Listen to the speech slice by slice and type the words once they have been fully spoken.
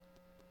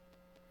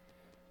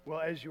Well,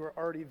 as you are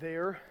already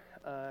there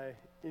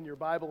in your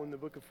Bible in the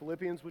book of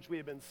Philippians, which we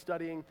have been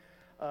studying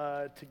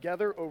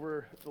together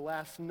over the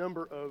last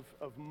number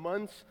of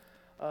months,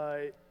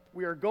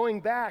 we are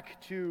going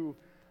back to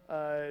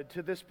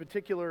this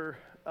particular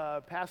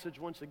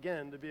passage once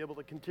again to be able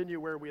to continue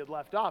where we had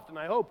left off. And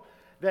I hope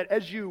that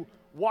as you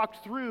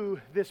walked through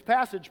this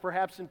passage,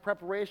 perhaps in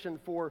preparation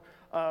for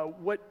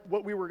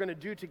what we were going to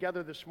do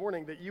together this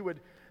morning, that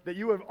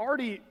you have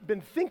already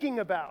been thinking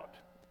about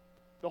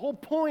the whole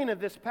point of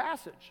this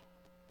passage.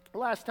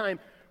 Last time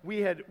we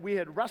had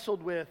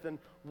wrestled with and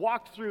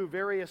walked through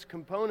various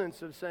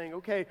components of saying,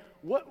 okay,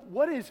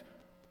 what is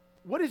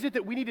it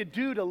that we need to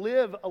do to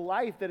live a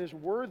life that is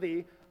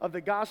worthy of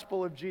the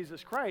gospel of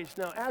Jesus Christ?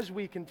 Now, as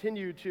we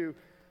continue to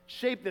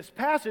shape this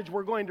passage,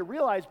 we're going to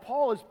realize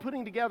Paul is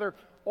putting together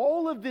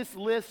all of this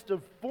list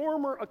of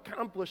former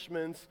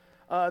accomplishments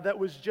that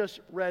was just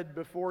read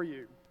before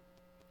you,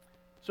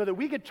 so that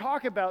we could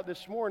talk about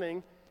this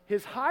morning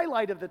his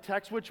highlight of the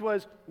text, which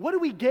was, what do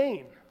we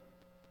gain?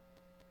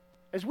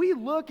 As we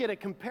look at a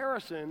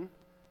comparison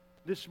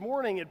this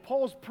morning at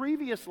Paul's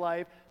previous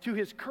life to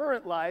his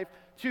current life,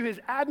 to his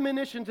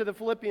admonition to the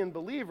Philippian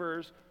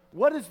believers,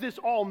 what does this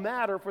all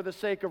matter for the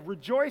sake of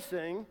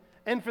rejoicing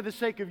and for the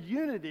sake of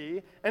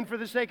unity and for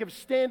the sake of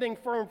standing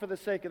firm for the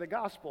sake of the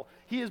gospel?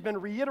 He has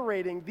been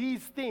reiterating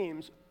these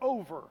themes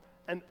over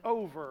and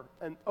over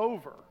and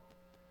over.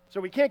 So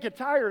we can't get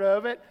tired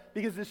of it,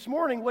 because this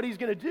morning what he's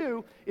going to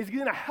do is he's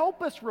going to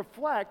help us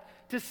reflect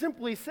to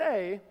simply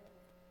say,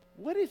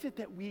 what is it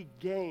that we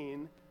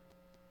gain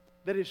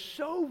that is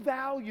so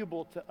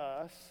valuable to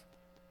us,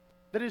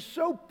 that is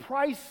so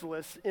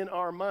priceless in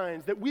our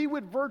minds, that we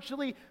would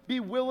virtually be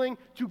willing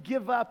to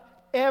give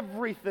up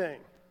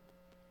everything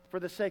for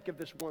the sake of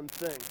this one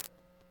thing?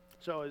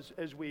 So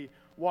as we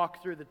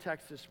walk through the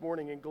text this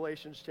morning in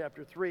Galatians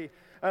chapter 3,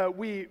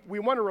 we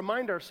want to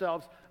remind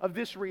ourselves of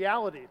this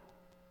reality.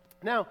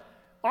 Now,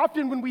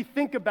 often when we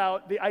think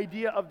about the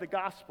idea of the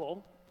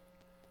gospel,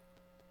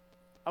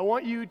 I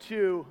want you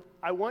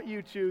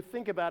to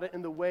think about it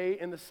in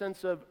the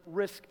sense of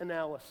risk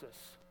analysis,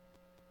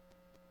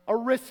 a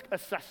risk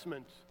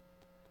assessment.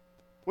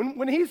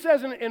 When he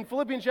says in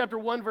Philippians chapter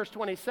 1, verse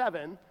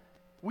 27,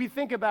 we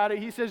think about it,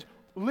 he says,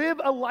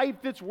 live a life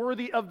that's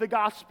worthy of the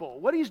gospel.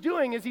 What he's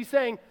doing is he's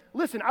saying,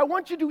 listen, I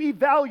want you to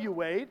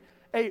evaluate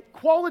a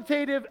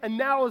qualitative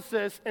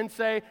analysis and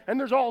say, and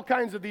there's all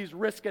kinds of these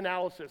risk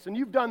analysis, and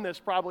you've done this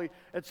probably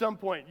at some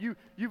point.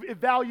 You've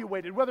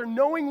evaluated, whether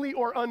knowingly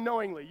or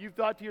unknowingly, you've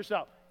thought to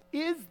yourself,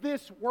 is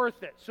this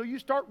worth it? So you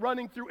start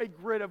running through a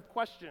grid of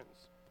questions.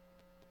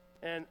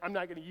 And I'm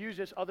not going to use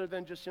this other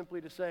than just simply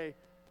to say,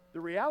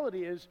 the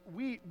reality is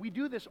we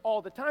do this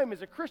all the time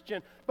as a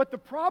Christian, but the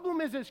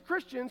problem is as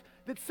Christians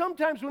that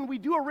sometimes when we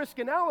do a risk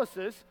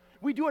analysis,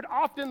 we do it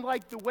often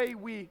like the way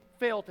we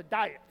fail to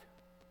diet.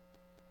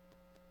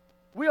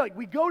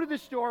 We go to the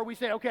store, we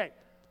say, okay,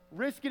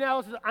 risk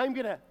analysis, I'm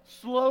going to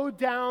slow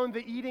down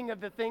the eating of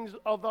the things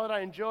although that I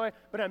enjoy,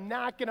 but I'm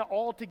not going to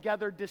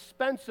altogether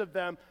dispense of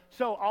them,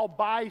 so I'll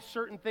buy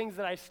certain things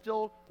that I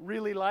still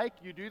really like.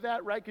 You do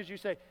that, right? Because you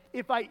say,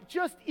 if I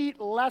just eat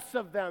less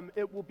of them,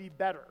 it will be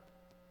better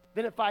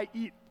than if I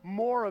eat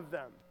more of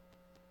them.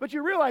 But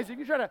you realize if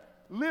you try to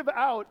live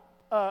out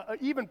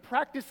even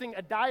practicing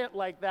a diet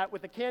like that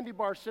with a candy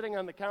bar sitting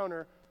on the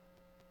counter,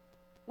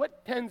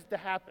 what tends to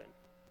happen?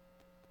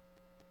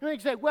 You may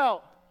say,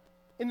 well,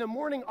 in the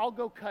morning I'll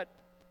go cut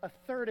a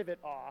third of it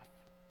off,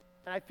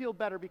 and I feel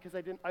better because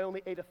I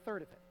only ate a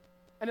third of it.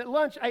 And at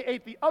lunch I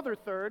ate the other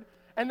third,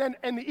 and then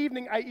in the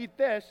evening I eat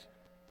this,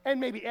 and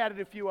maybe added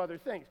a few other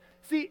things.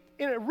 See,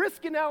 in a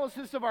risk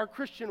analysis of our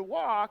Christian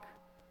walk,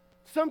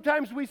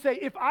 sometimes we say,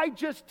 if I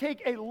just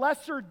take a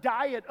lesser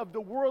diet of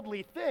the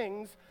worldly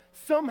things,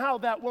 somehow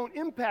that won't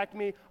impact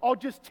me. I'll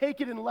just take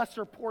it in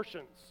lesser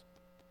portions.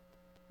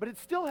 But it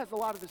still has a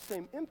lot of the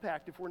same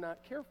impact if we're not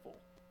careful.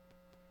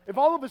 If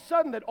all of a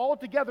sudden that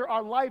altogether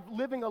our life,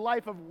 living a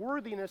life of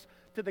worthiness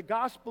to the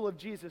gospel of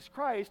Jesus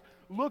Christ,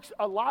 looks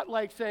a lot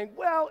like saying,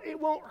 well, it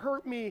won't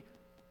hurt me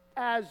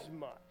as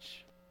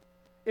much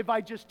if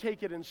I just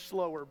take it in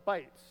slower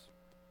bites.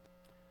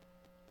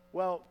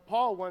 Well,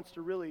 Paul wants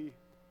to really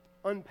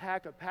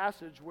unpack a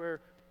passage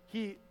where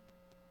he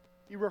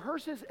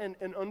rehearses and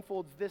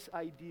unfolds this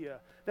idea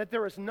that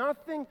there is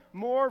nothing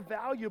more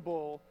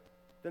valuable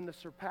than the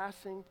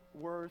surpassing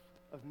worth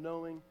of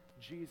knowing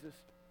Jesus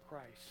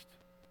Christ.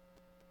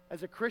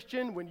 As a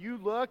Christian, when you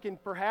look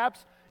and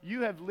perhaps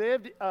you have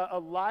lived a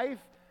life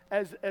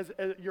as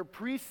your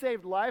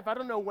pre-saved life, I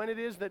don't know when it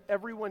is that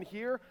everyone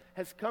here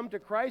has come to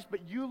Christ,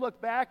 but you look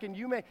back and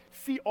you may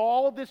see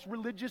all this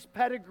religious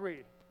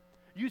pedigree.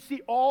 You see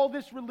all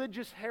this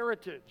religious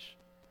heritage.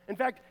 In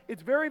fact,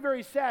 it's very,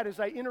 very sad as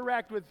I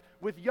interact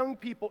with young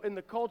people in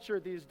the culture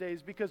these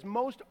days, because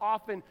most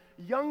often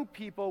young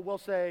people will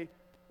say,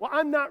 well,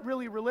 I'm not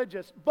really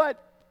religious,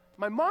 but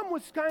my mom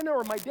was kind of,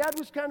 or my dad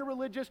was kind of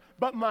religious,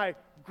 but my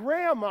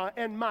grandma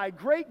and my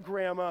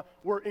great-grandma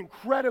were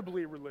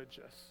incredibly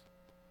religious.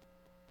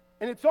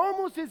 And it's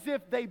almost as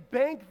if they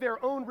bank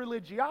their own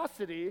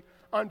religiosity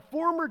on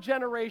former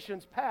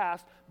generations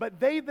past, but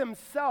they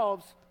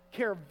themselves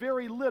care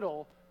very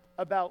little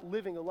about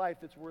living a life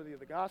that's worthy of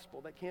the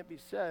gospel. That can't be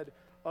said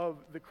of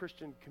the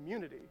Christian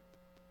community.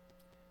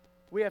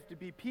 We have to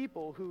be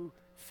people who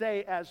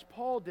say, as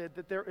Paul did,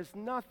 that there is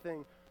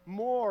nothing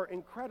more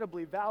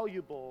incredibly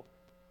valuable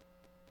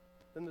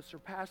than the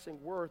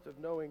surpassing worth of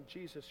knowing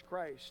Jesus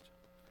Christ.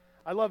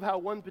 I love how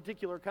one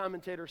particular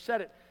commentator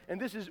said it, and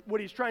this is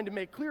what he's trying to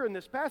make clear in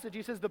this passage.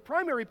 He says, the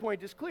primary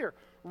point is clear.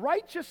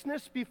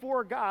 Righteousness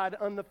before God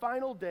on the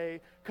final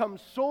day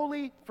comes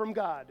solely from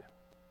God.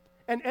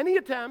 And any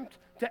attempt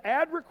to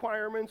add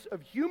requirements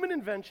of human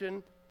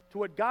invention to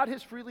what God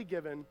has freely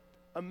given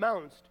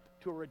amounts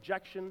to a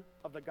rejection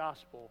of the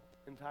gospel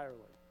entirely.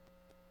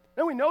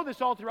 Now, we know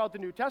this all throughout the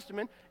New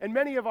Testament, and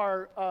many of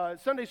our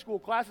Sunday school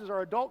classes,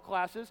 our adult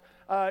classes,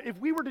 if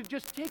we were to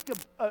just take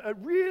a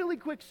really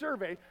quick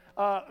survey,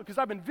 because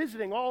I've been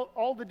visiting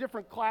all the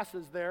different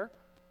classes there,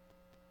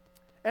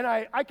 and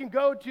I can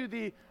go to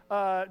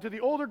the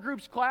older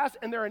groups class,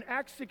 and they're in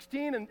Acts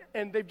 16,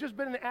 and they've just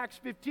been in Acts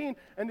 15,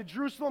 and the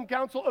Jerusalem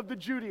Council of the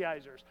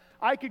Judaizers.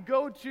 I could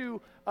go to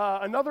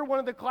another one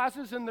of the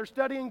classes, and they're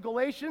studying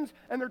Galatians,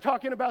 and they're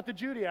talking about the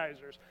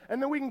Judaizers.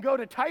 And then we can go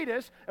to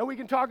Titus, and we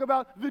can talk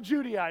about the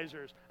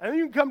Judaizers. And then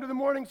you can come to the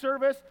morning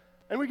service,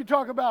 and we can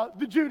talk about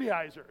the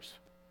Judaizers.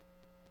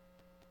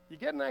 You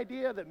get an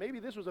idea that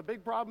maybe this was a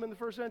big problem in the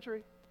first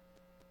century?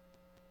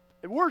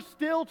 If we're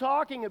still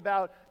talking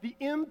about the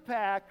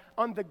impact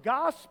on the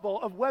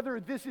gospel of whether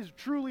this is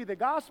truly the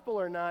gospel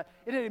or not,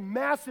 it had a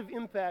massive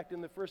impact in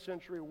the first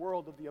century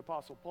world of the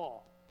Apostle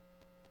Paul.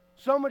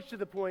 So much to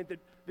the point that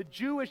the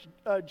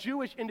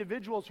Jewish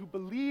individuals who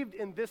believed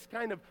in this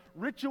kind of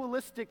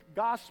ritualistic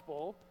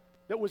gospel,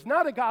 that was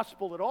not a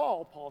gospel at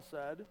all, Paul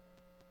said,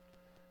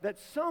 that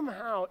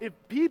somehow, if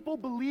people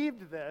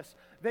believed this,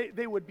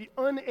 they would be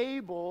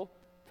unable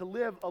to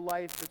live a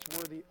life that's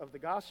worthy of the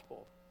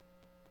gospel.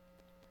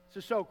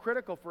 This is so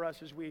critical for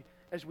us as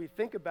we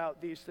think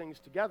about these things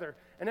together.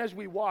 And as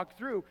we walk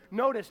through,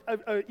 notice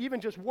even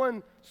just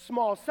one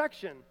small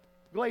section.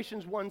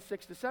 Galatians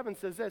 1:6-7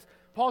 says this.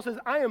 Paul says,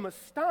 I am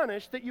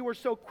astonished that you are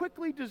so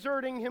quickly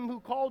deserting him who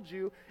called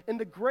you in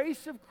the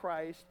grace of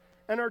Christ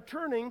and are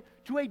turning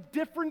to a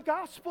different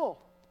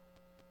gospel.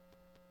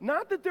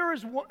 Not that there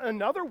is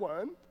another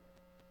one,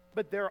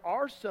 but there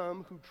are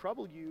some who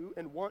trouble you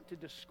and want to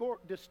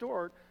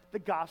distort the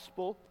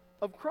gospel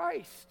of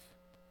Christ.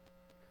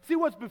 See,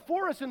 what's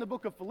before us in the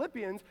book of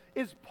Philippians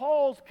is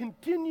Paul's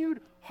continued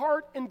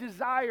heart and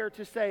desire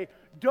to say,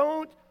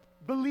 don't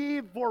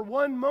believe for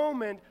one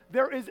moment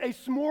there is a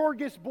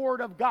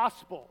smorgasbord of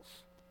gospels.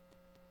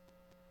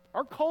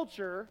 Our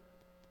culture,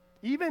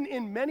 even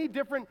in many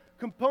different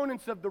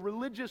components of the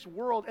religious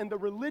world and the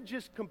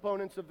religious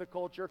components of the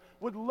culture,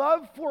 would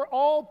love for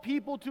all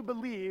people to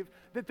believe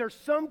that there's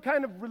some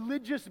kind of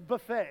religious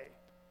buffet.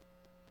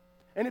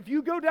 And if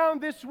you go down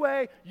this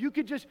way, you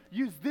could just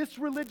use this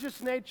religious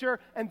nature,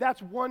 and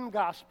that's one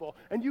gospel.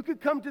 And you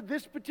could come to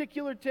this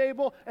particular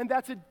table, and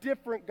that's a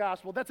different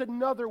gospel. That's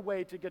another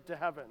way to get to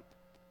heaven.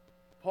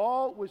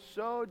 Paul was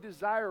so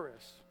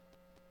desirous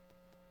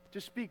to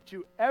speak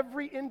to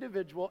every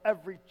individual,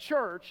 every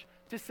church,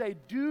 to say,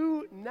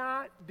 do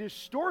not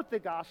distort the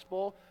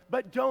gospel,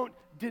 but don't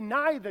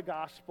deny the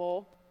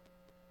gospel,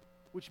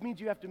 which means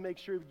you have to make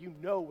sure you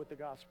know what the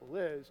gospel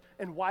is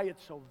and why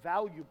it's so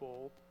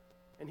valuable.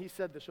 And he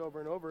said this over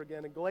and over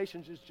again, and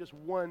Galatians is just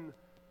one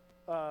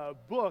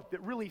book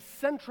that really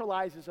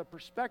centralizes a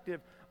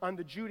perspective on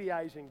the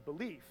Judaizing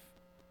belief.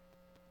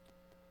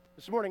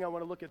 This morning I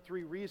want to look at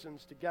 3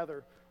 reasons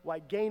together why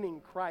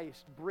gaining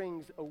Christ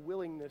brings a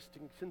willingness to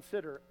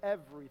consider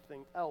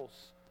everything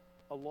else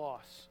a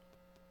loss.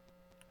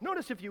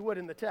 Notice, if you would,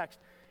 in the text,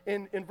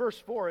 in verse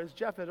 4, as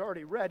Jeff had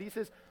already read, he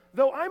says,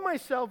 though I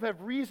myself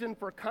have reason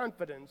for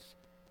confidence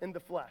in the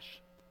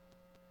flesh.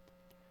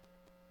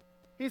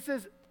 He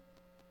says,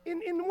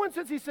 in one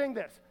sense, he's saying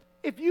this.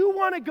 If you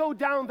want to go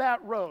down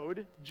that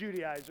road,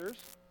 Judaizers,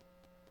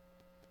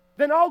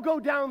 then I'll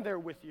go down there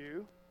with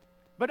you.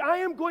 But I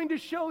am going to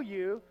show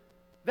you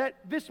that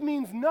this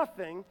means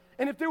nothing.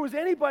 And if there was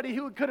anybody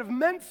who it could have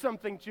meant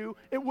something to,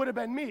 it would have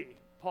been me,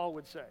 Paul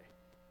would say.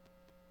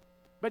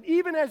 But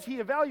even as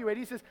he evaluated,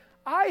 he says,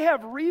 I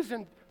have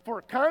reason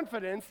for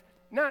confidence,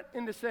 not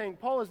into saying,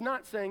 Paul is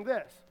not saying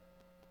this.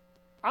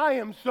 I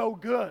am so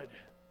good.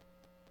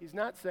 He's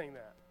not saying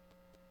that.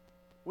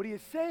 What he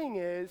is saying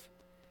is,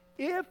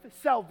 if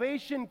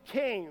salvation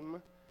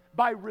came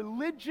by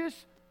religious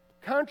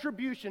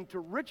contribution to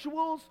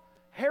rituals,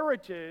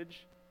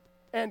 heritage,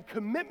 and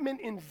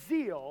commitment in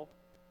zeal,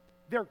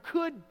 there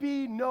could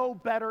be no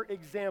better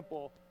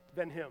example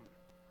than him.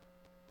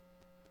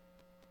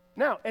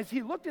 Now, as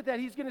he looked at that,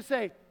 he's going to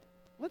say,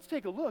 let's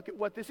take a look at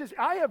what this is.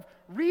 I have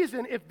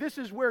reason, if this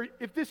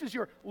is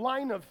your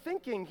line of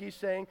thinking, he's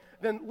saying,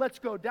 then let's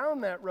go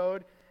down that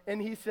road.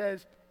 And he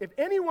says, if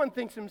anyone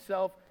thinks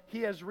himself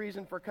he has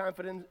reason for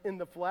confidence in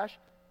the flesh,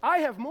 I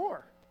have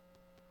more.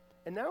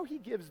 And now he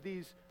gives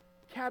these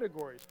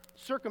categories.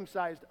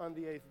 Circumcised on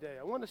the 8th day.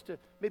 I want us to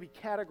maybe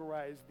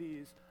categorize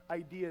these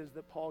ideas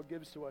that Paul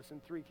gives to us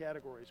in three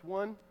categories.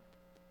 One,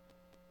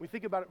 we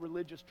think about it,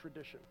 religious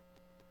tradition.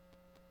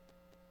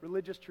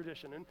 Religious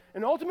tradition.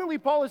 And ultimately,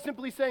 Paul is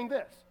simply saying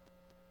this: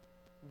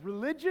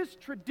 religious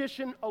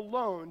tradition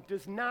alone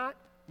does not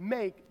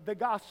make the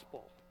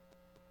gospel.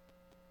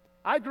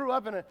 I grew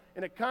up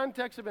in a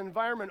context of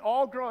environment,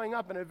 all growing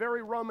up in a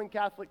very Roman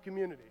Catholic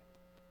community,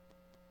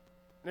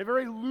 in a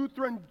very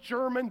Lutheran,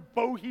 German,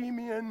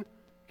 Bohemian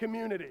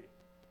community.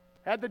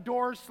 Had the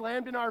doors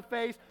slammed in our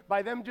face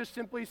by them just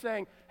simply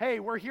saying, hey,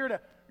 we're here to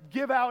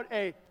give out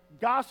a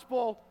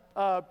gospel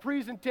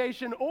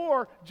presentation,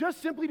 or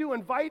just simply to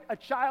invite a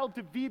child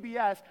to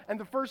VBS, and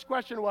the first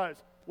question was,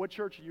 what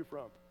church are you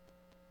from?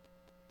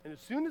 And as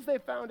soon as they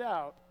found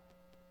out,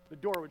 the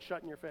door would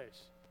shut in your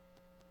face.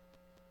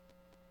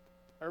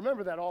 I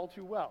remember that all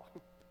too well.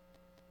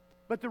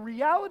 But the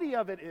reality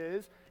of it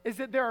is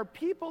that there are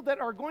people that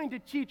are going to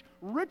teach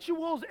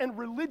rituals and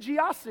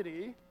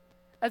religiosity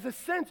as a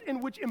sense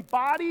in which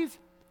embodies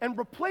and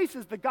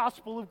replaces the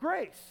gospel of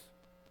grace.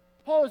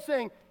 Paul is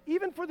saying,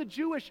 even for the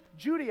Jewish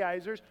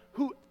Judaizers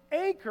who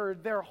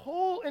anchored their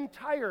whole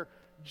entire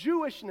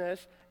Jewishness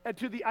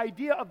to the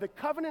idea of the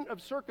covenant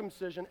of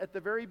circumcision at the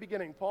very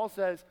beginning, Paul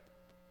says,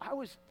 I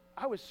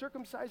was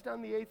circumcised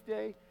on the 8th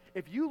day.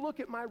 If you look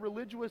at my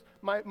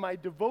my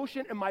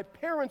devotion and my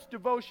parents'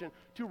 devotion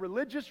to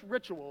religious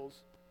rituals,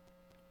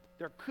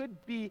 there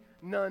could be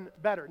none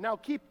better. Now,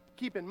 keep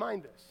in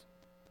mind this.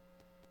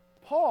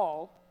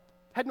 Paul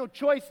had no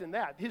choice in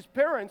that. His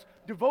parents'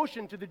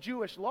 devotion to the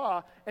Jewish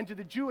law and to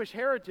the Jewish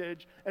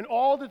heritage and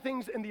all the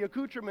things and the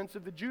accoutrements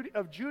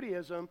of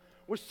Judaism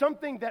was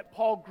something that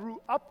Paul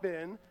grew up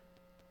in,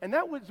 and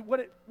that was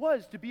what it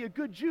was to be a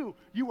good Jew.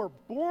 You were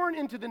born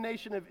into the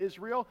nation of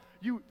Israel.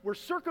 You were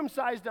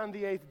circumcised on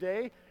the 8th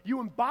day. You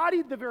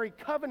embodied the very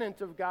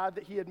covenant of God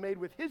that he had made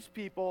with his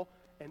people,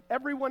 and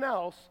everyone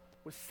else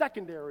was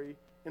secondary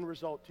in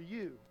result to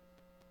you.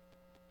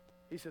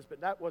 He says,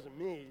 but that wasn't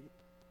me.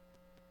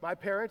 My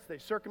parents, they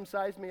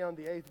circumcised me on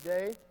the 8th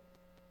day.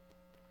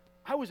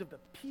 I was of the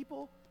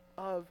people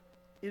of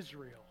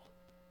Israel.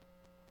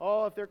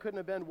 Oh, if there couldn't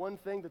have been one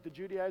thing that the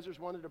Judaizers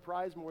wanted to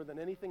prize more than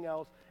anything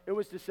else, it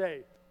was to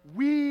say,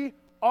 we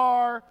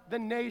are the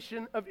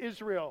nation of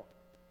Israel.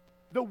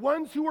 The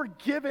ones who were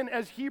given,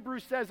 as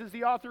Hebrews says, as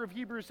the author of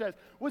Hebrews says,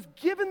 was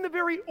given the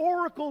very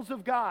oracles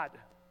of God.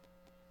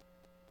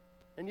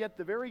 And yet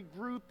the very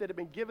group that had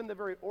been given the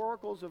very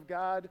oracles of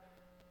God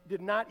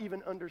did not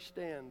even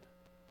understand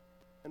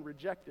and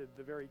rejected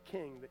the very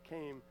king that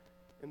came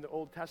in the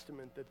Old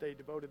Testament that they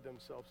devoted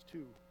themselves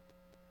to.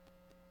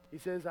 He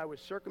says, I was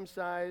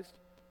circumcised.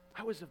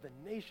 I was of the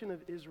nation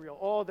of Israel.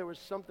 Oh, there was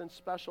something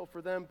special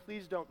for them.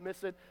 Please don't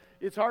miss it.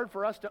 It's hard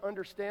for us to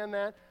understand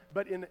that,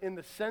 but in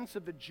the sense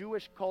of the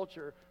Jewish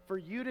culture, for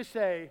you to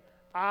say,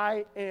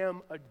 I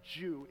am a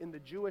Jew, in the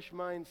Jewish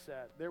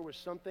mindset, there was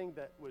something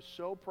that was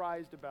so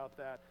prized about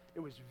that. It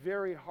was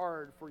very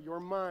hard for your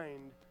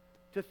mind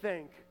to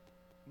think,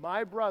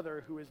 my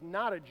brother who is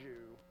not a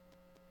Jew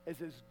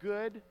is as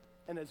good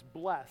and as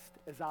blessed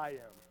as I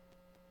am.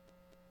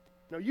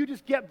 No, you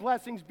just get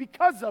blessings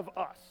because of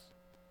us.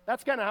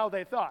 That's kind of how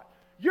they thought.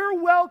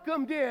 You're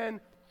welcomed in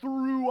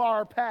through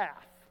our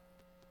path.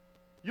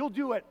 You'll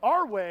do it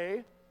our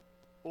way,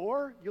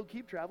 or you'll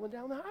keep traveling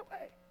down the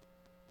highway.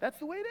 That's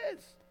the way it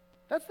is.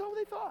 That's how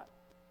they thought.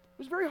 It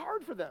was very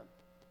hard for them.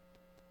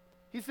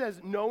 He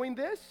says, knowing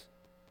this,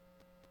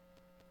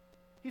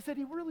 he said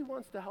he really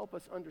wants to help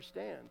us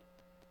understand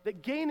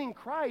that gaining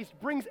Christ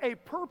brings a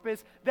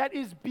purpose that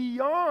is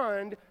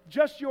beyond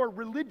just your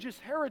religious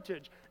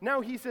heritage.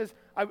 Now he says,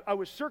 I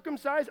was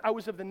circumcised, I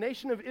was of the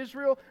nation of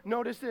Israel.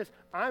 Notice this,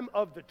 I'm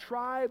of the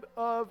tribe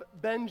of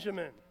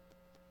Benjamin.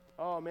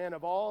 Oh man,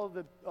 of all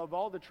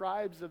the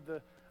tribes of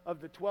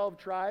the 12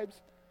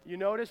 tribes, you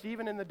notice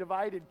even in the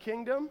divided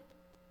kingdom,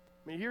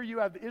 I mean, here you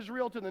have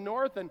Israel to the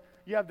north, and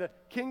you have the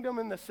kingdom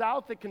in the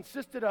south that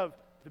consisted of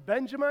the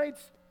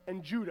Benjamites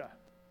and Judah.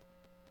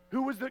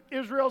 Who was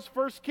Israel's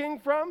first king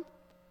from?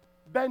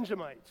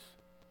 Benjamites.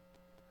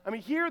 I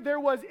mean, here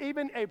there was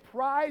even a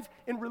prize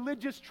in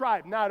religious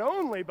tribe. Not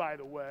only, by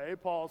the way,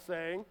 Paul's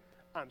saying,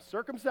 I'm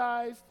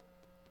circumcised.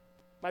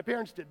 My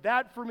parents did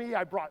that for me.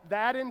 I brought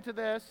that into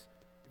this.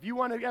 If you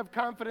want to have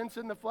confidence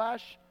in the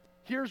flesh,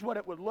 here's what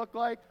it would look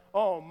like.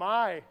 Oh,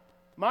 my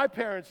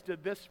parents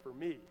did this for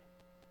me.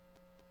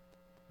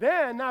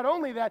 Then, not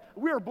only that,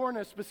 we were born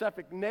in a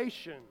specific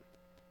nation.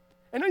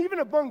 And even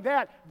among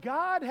that,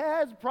 God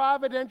has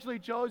providentially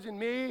chosen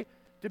me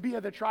to be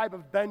of the tribe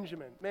of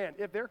Benjamin. Man,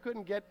 if there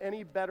couldn't get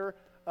any better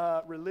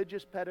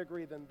religious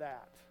pedigree than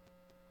that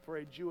for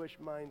a Jewish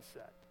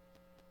mindset.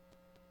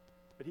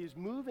 But he's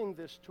moving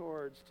this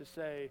towards to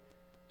say,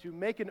 to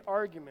make an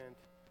argument,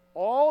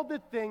 all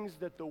the things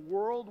that the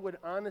world would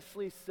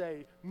honestly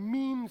say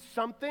mean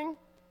something,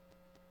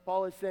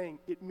 Paul is saying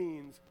it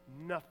means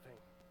nothing.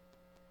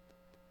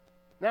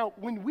 Now,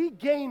 when we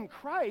gain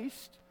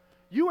Christ,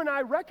 you and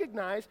I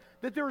recognize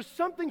that there is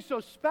something so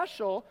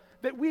special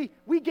that we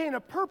gain a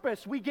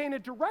purpose, we gain a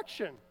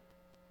direction.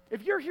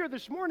 If you're here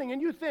this morning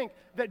and you think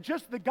that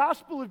just the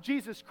gospel of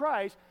Jesus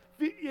Christ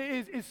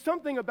is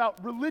something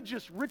about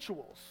religious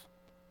rituals.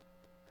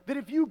 That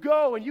if you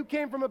go and you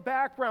came from a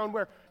background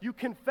where you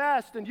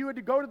confessed and you had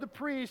to go to the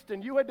priest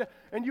and you had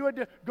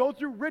to go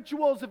through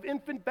rituals of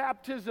infant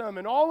baptism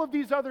and all of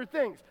these other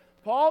things,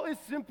 Paul is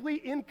simply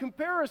in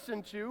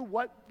comparison to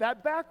what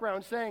that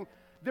background saying,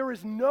 there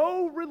is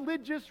no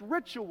religious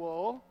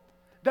ritual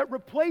that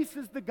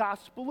replaces the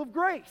gospel of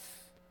grace.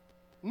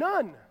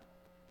 None.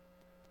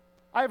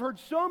 I've heard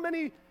so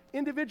many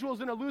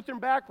individuals in a Lutheran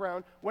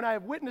background, when I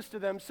have witnessed to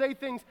them, say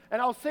things,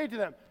 and I'll say to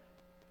them,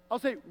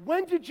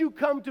 when did you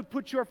come to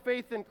put your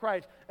faith in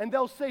Christ? And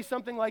they'll say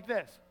something like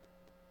this,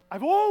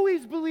 I've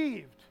always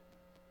believed.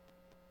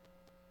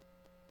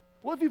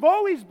 Well, if you've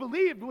always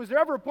believed, was there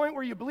ever a point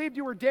where you believed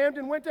you were damned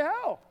and went to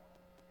hell?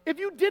 If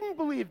you didn't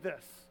believe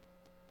this,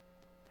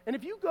 and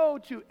if you go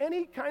to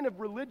any kind of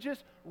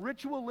religious,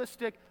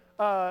 ritualistic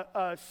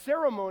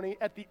ceremony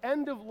at the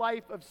end of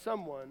life of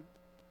someone,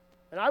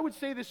 and I would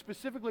say this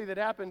specifically that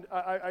happened,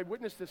 I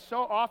witnessed this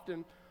so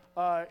often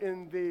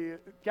in the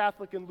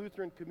Catholic and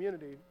Lutheran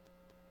community,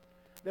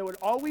 it would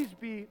always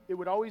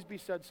be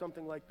said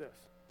something like this.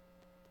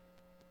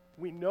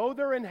 We know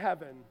they're in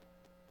heaven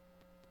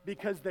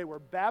because they were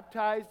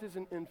baptized as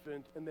an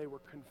infant and they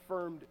were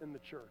confirmed in the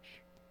church.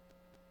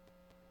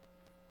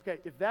 Okay,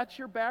 if that's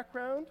your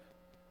background,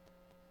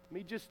 let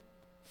me just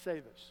say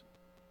this.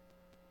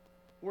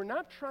 We're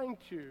not trying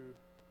to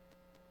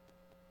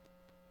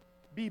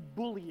be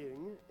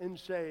bullying and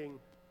saying,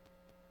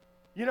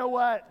 you know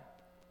what,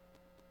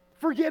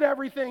 forget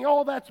everything,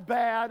 all that's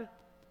bad.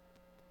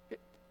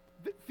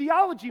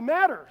 Theology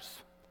matters,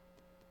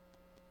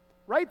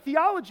 right?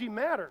 Theology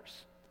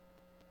matters.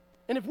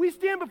 And if we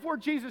stand before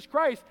Jesus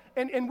Christ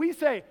and we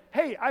say,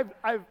 hey,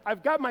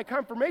 I've got my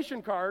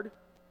confirmation card,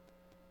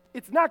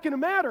 it's not going to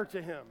matter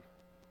to him.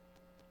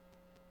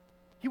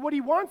 What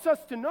he wants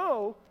us to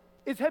know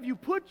is, have you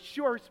put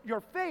your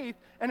faith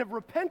and have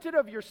repented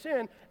of your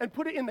sin and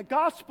put it in the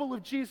gospel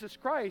of Jesus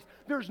Christ?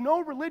 There's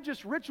no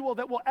religious ritual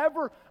that will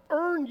ever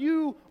earn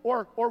you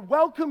or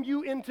welcome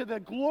you into the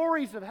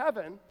glories of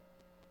heaven.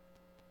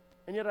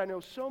 And yet I know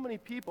so many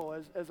people,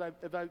 as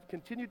I've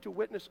continued to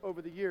witness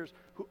over the years,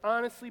 who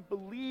honestly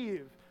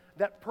believe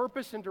that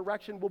purpose and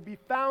direction will be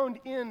found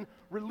in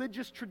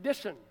religious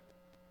tradition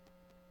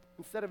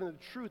instead of in the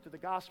truth of the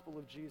gospel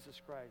of Jesus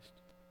Christ.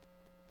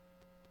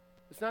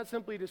 It's not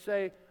simply to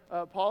say,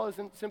 Paul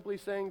isn't simply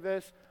saying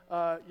this,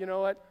 you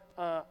know what,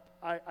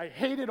 I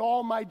hated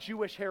all my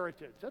Jewish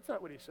heritage. That's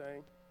not what he's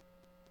saying.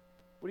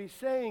 What he's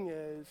saying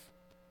is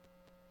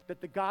that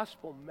the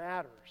gospel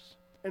matters.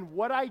 And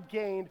what I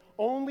gained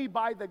only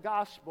by the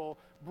gospel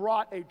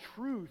brought a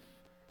truth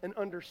and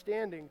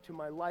understanding to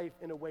my life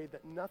in a way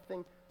that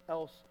nothing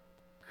else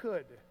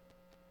could.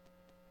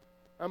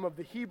 I'm of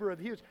the Hebrew of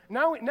the Hebrews.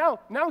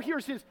 Now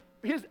here's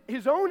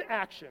his own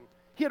action.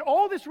 He had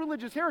all this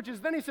religious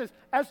heritage. Then he says,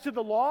 as to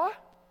the law,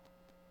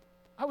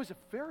 I was a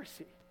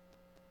Pharisee.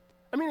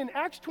 I mean, in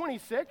Acts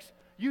 26,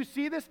 you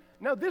see this.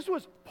 Now, this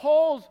was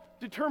Paul's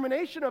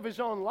determination of his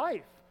own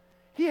life.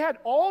 He had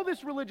all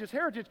this religious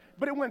heritage,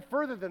 but it went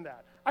further than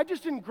that. I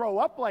just didn't grow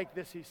up like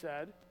this, he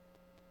said.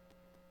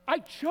 I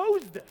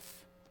chose this.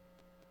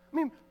 I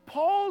mean,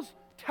 Paul's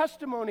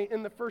testimony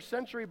in the first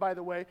century, by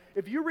the way,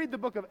 if you read the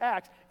book of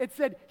Acts, it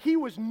said he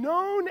was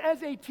known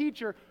as a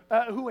teacher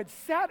who had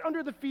sat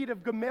under the feet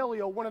of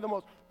Gamaliel, one of the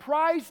most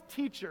prized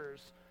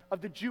teachers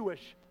of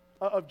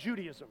of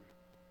Judaism.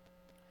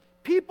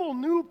 People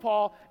knew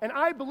Paul, and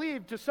I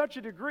believe to such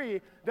a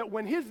degree that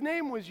when his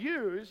name was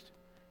used,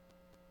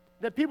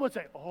 that people would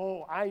say,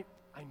 oh, I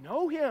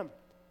know him.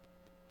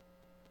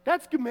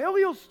 That's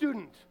Gamaliel's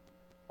student.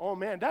 Oh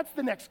man, that's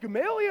the next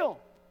Gamaliel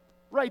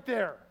right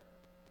there.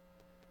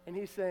 And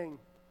he's saying,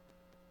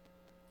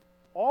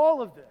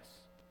 all of this.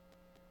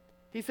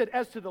 He said,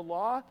 as to the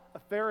law, a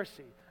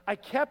Pharisee. I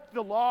kept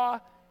the law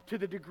to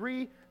the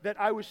degree that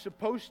I was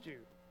supposed to.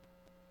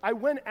 I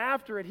went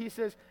after it. He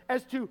says,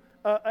 as to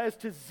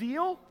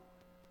zeal,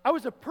 I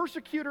was a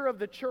persecutor of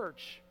the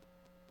church.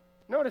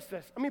 Notice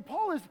this. I mean,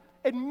 Paul is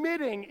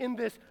admitting in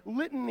this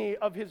litany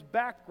of his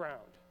background.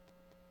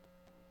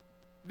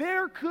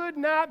 There could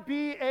not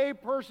be a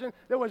person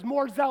that was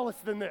more zealous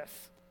than this.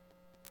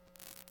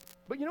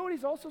 But you know what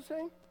he's also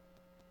saying?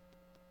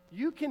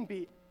 You can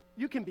be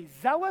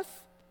zealous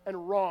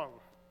and wrong.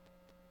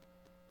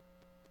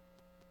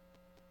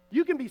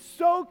 You can be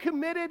so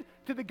committed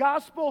to the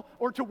gospel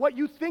or to what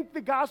you think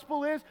the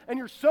gospel is, and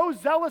you're so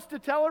zealous to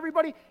tell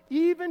everybody,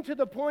 even to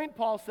the point,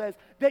 Paul says,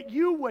 that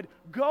you would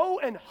go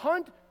and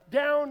hunt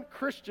down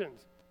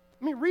Christians.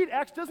 I mean, read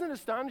Acts. Doesn't it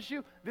astonish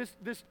you,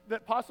 that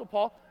Apostle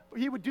Paul,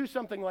 he would do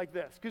something like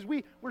this? Because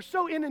we're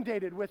so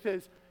inundated with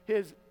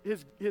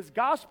his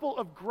gospel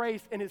of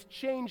grace and his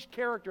changed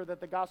character that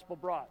the gospel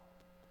brought.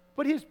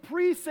 But his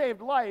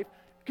pre-saved life,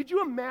 could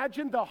you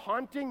imagine the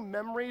haunting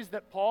memories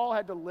that Paul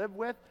had to live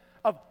with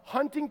of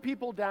hunting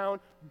people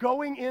down,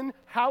 going in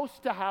house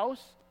to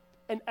house,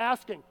 and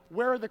asking,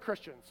 where are the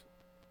Christians?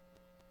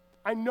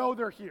 I know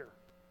they're here.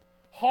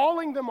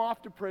 Hauling them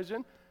off to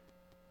prison,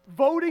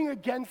 voting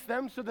against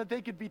them so that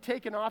they could be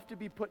taken off to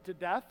be put to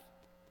death.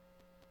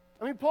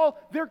 I mean, Paul,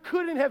 there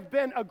couldn't have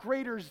been a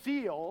greater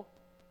zeal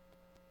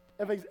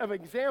of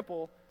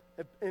example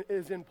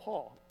is in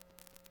Paul.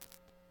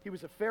 He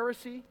was a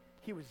Pharisee.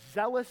 He was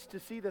zealous to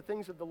see the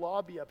things of the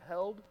law be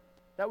upheld.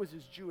 That was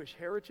his Jewish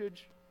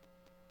heritage.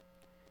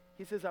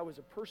 He says, I was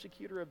a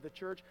persecutor of the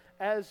church,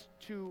 as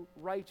to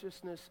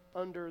righteousness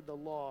under the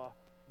law,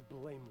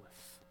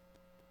 blameless.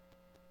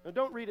 Now,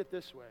 don't read it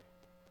this way,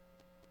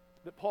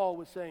 that Paul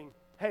was saying,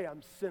 hey,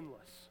 I'm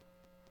sinless.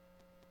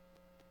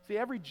 See,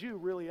 every Jew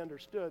really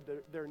understood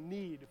their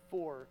need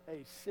for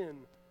a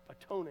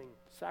sin-atoning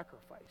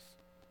sacrifice.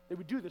 They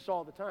would do this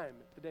all the time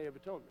at the Day of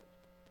Atonement.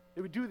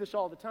 They would do this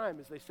all the time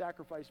as they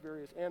sacrificed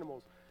various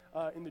animals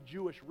in the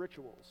Jewish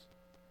rituals.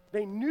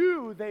 They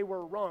knew they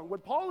were wrong.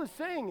 What Paul is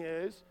saying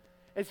is,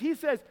 as he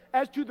says,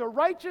 as to the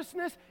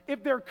righteousness,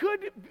 if there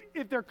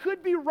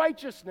could be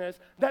righteousness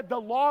that the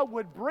law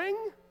would bring,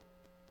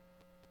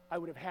 I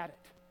would have had it.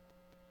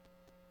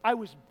 I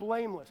was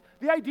blameless.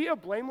 The idea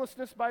of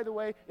blamelessness, by the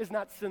way, is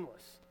not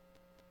sinless.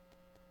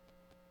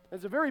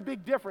 There's a very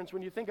big difference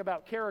when you think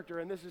about character,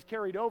 and this is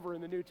carried over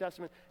in the New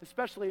Testament,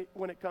 especially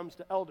when it comes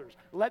to elders.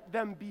 Let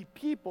them be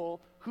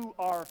people who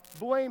are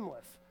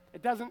blameless.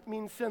 It doesn't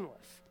mean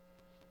sinless.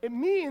 It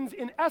means,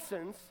 in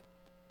essence,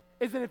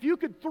 is that if you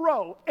could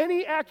throw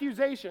any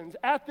accusations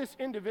at this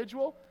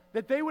individual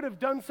that they would have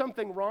done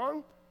something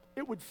wrong,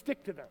 it would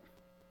stick to them.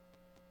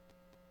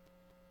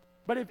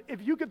 But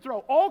if you could throw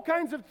all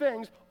kinds of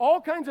things,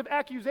 all kinds of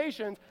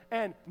accusations,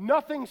 and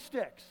nothing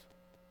sticks,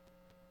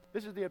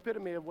 this is the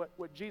epitome of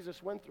what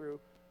Jesus went through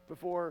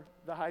before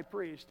the high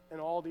priest and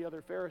all the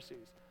other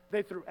Pharisees.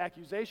 They threw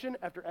accusation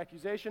after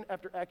accusation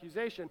after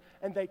accusation,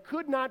 and they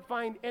could not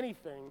find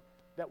anything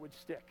that would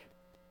stick.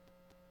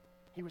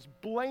 He was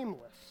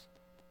blameless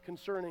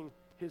concerning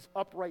his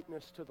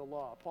uprightness to the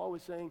law. Paul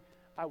was saying,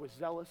 I was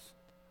zealous,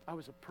 I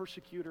was a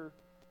persecutor.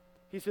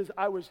 He says,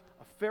 I was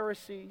a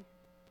Pharisee.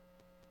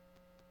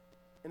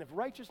 And if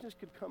righteousness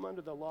could come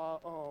under the law,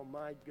 oh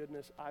my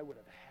goodness, I would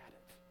have had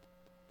it.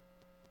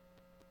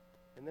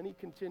 And then he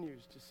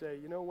continues to say,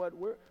 you know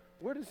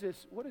what does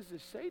this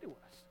say to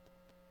us?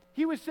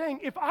 He was saying,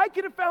 if I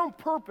could have found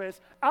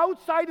purpose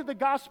outside of the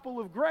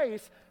gospel of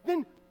grace,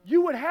 then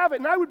you would have it,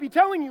 and I would be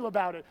telling you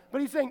about it.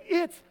 But he's saying,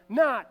 it's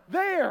not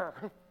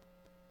there.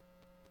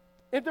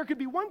 If there could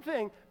be one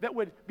thing that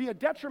would be a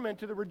detriment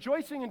to the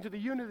rejoicing and to the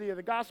unity of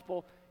the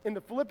gospel in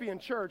the Philippian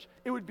church,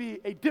 it would be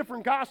a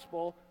different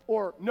gospel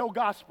or no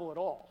gospel at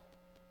all.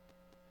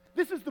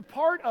 This is the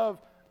part of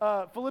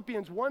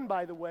Philippians 1,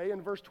 by the way,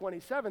 in verse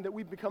 27, that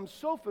we've become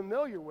so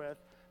familiar with,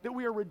 that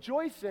we are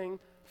rejoicing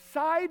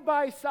side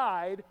by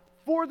side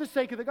for the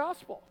sake of the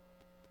gospel.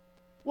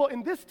 Well,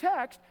 in this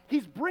text,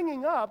 he's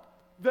bringing up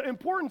the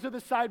importance of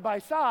the side by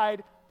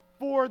side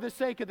for the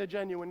sake of the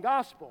genuine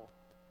gospel.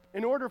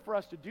 In order for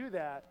us to do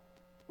that,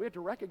 we have to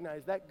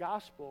recognize that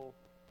gospel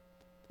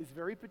is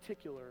very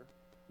particular.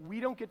 We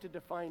don't get to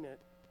define it.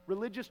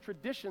 Religious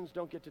traditions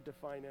don't get to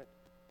define it.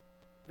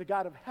 The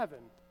God of heaven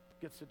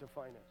gets to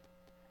define it.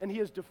 And he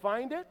has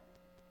defined it,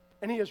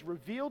 and he has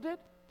revealed it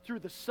through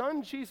the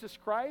Son, Jesus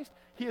Christ.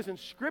 He has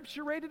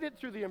inscripturated it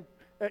through the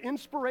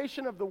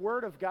inspiration of the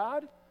Word of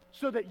God,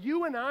 so that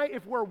you and I,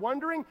 if we're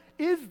wondering,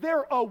 is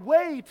there a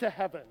way to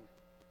heaven?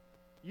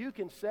 You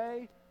can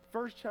say,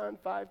 1 John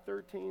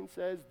 5:13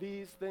 says,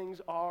 these things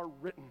are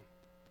written.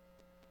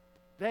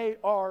 They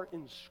are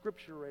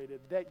inscripturated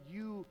that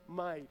you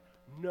might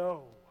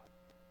know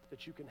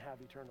that you can have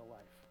eternal life.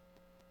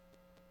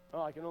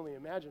 Oh, I can only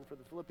imagine for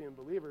the Philippian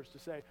believers to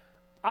say,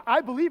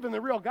 I believe in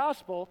the real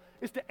gospel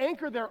is to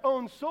anchor their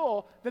own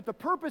soul, that the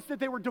purpose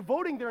that they were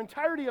devoting their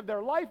entirety of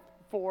their life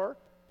for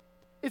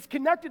is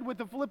connected with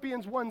the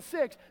Philippians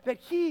 1:6, that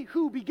he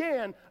who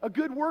began a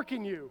good work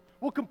in you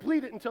will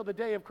complete it until the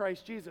day of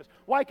Christ Jesus.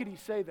 Why could he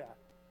say that?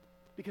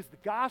 Because the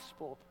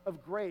gospel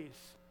of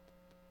grace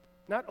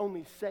not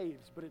only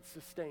saves, but it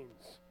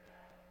sustains.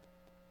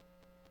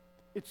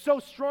 It's so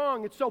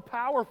strong, it's so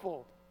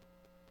powerful,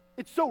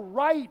 it's so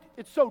right,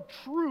 it's so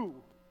true,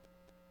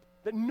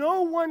 that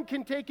no one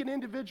can take an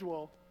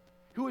individual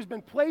who has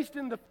been placed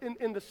in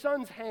the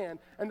Son's hand,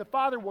 and the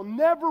Father will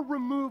never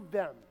remove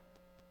them,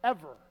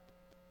 ever.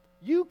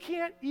 You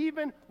can't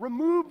even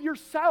remove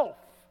yourself.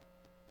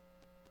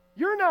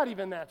 You're not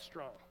even that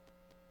strong.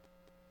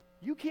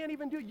 You can't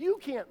even do it. You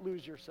can't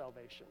lose your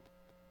salvation.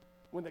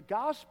 When the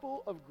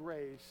gospel of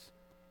grace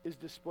is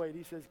displayed,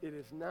 he says it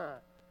is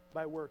not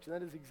by works. And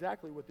that is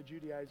exactly what the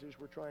Judaizers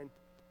were trying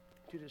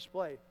to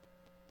display.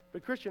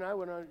 But Christian, I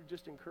want to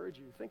just encourage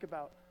you, think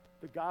about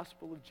the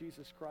gospel of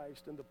Jesus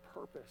Christ and the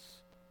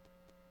purpose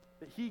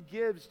that he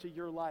gives to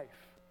your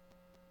life.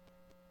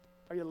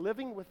 Are you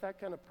living with that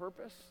kind of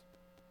purpose?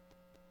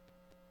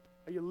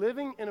 Are you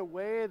living in a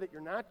way that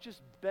you're not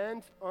just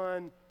bent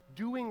on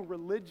doing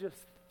religious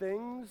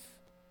things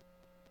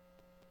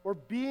or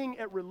being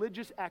at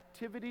religious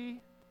activity,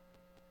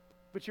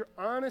 but you're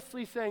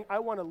honestly saying, I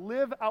want to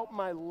live out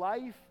my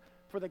life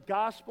for the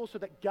gospel so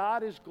that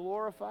God is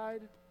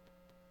glorified?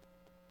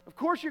 Of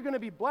course you're going to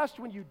be blessed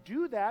when you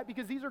do that,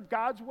 because these are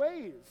God's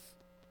ways.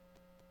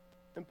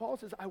 And Paul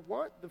says, I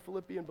want the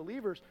Philippian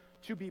believers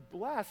to be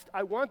blessed,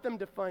 I want them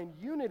to find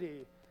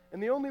unity.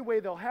 And the only way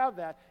they'll have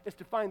that is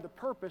to find the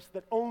purpose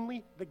that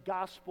only the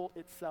gospel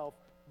itself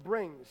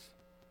brings.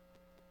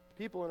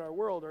 People in our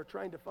world are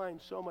trying to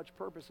find so much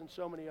purpose in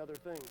so many other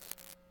things.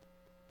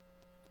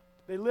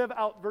 They live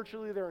out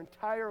virtually their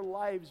entire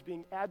lives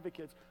being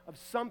advocates of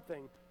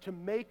something to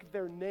make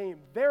their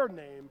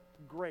name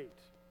great,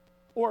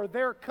 or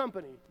their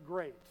company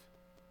great.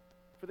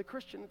 For the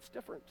Christian, it's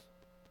different.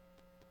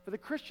 For the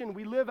Christian,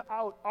 we live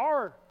out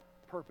our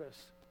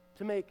purpose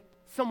to make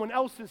someone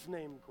else's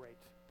name great,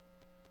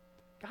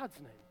 God's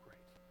name great.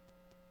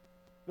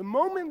 The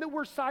moment that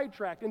we're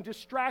sidetracked and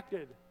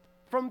distracted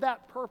from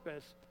that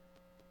purpose,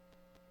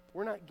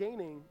 we're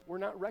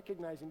not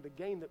recognizing the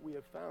gain that we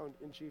have found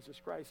in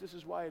Jesus Christ. This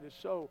is why it is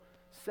so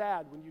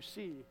sad when you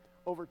see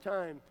over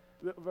time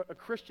a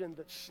Christian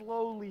that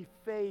slowly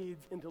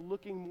fades into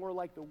looking more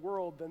like the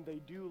world than they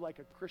do like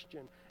a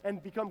Christian,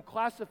 and become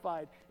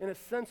classified in a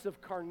sense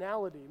of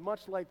carnality,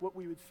 much like what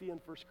we would see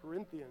in 1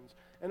 Corinthians.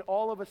 And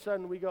all of a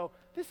sudden we go,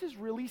 this is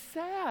really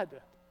sad.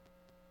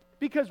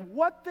 Because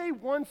what they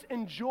once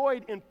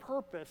enjoyed in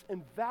purpose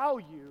and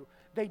value,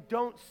 they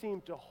don't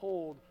seem to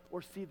hold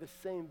or see the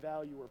same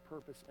value or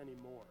purpose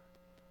anymore.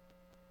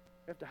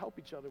 We have to help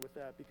each other with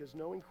that, because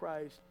knowing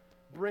Christ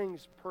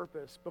brings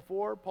purpose.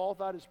 Before, Paul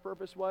thought his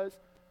purpose was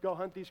go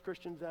hunt these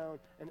Christians down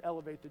and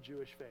elevate the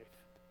Jewish faith.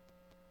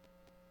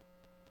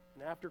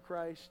 And after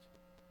Christ,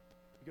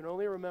 you can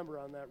only remember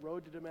on that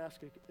road to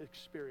Damascus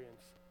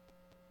experience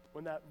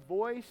when that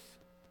voice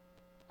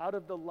out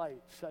of the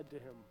light said to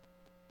him,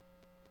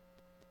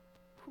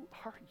 "Who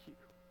are you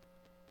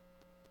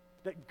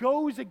that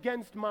goes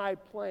against my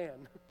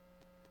plan?"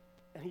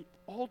 And he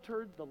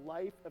altered the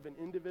life of an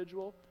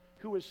individual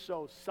who was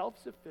so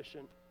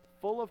self-sufficient,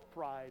 full of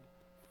pride,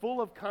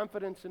 full of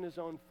confidence in his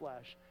own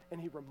flesh, and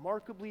he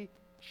remarkably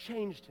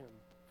changed him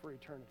for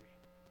eternity.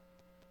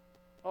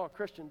 Oh,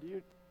 Christian,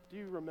 do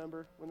you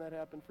remember when that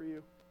happened for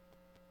you?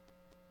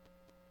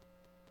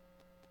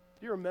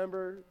 Do you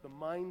remember the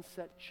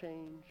mindset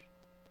change?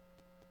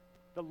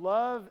 The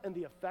love and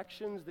the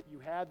affections that you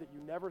had that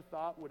you never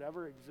thought would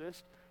ever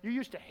exist? You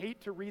used to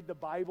hate to read the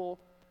Bible.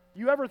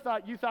 You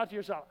thought to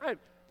yourself,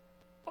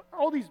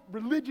 all these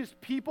religious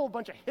people, a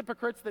bunch of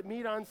hypocrites that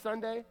meet on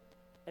Sunday,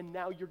 and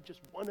now you're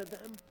just one of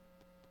them?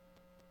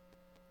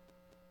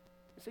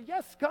 I say,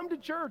 yes, come to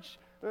church.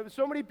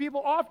 So many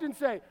people often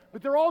say,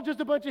 but they're all just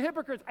a bunch of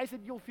hypocrites. I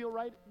said, you'll feel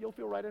right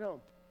at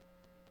home.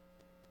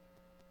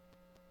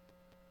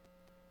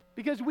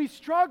 Because we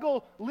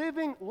struggle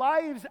living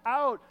lives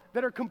out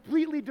that are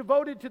completely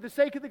devoted to the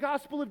sake of the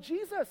gospel of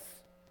Jesus.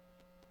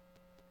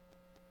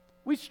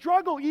 We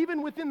struggle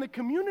even within the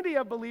community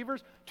of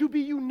believers to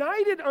be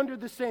united under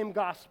the same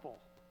gospel.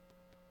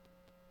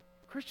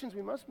 Christians,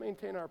 we must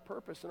maintain our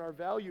purpose and our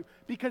value,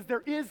 because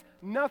there is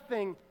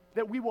nothing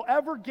that we will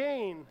ever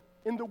gain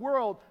in the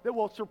world that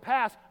will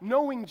surpass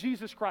knowing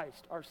Jesus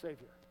Christ, our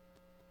Savior.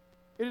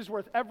 It is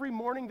worth every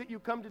morning that you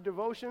come to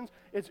devotions.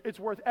 It's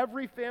worth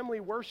every family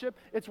worship.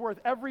 It's worth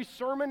every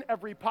sermon,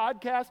 every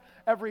podcast,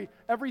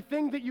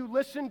 everything that you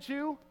listen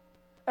to,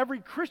 every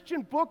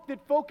Christian book that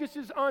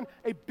focuses on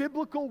a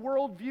biblical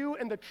worldview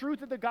and the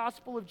truth of the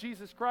gospel of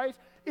Jesus Christ.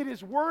 It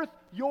is worth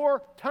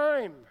your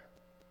time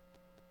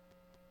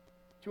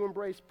to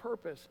embrace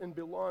purpose and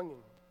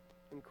belonging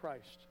in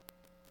Christ.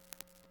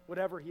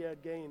 Whatever he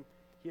had gained,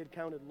 he had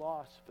counted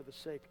loss for the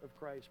sake of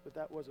Christ. But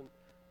that wasn't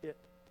it.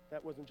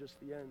 That wasn't just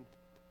the end.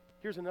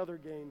 Here's another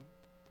gain.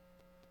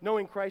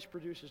 Knowing Christ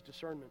produces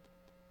discernment.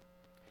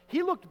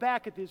 He looked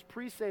back at his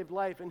pre-saved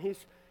life, and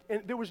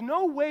there was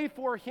no way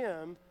for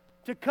him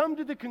to come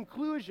to the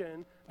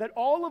conclusion that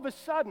all of a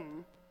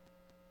sudden,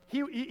 he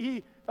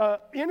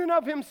in and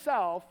of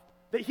himself,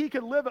 that he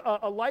could live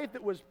a life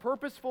that was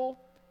purposeful,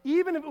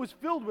 even if it was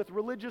filled with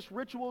religious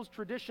rituals,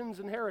 traditions,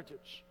 and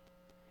heritage.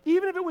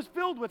 Even if it was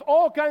filled with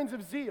all kinds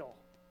of zeal.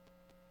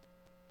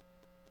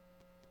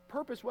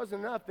 Purpose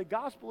wasn't enough. The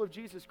gospel of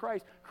Jesus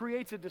Christ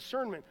creates a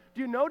discernment.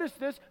 Do you notice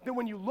this? That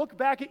when you look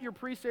back at your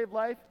pre-saved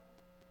life,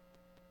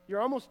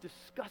 you're almost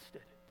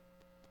disgusted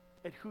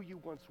at who you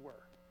once were.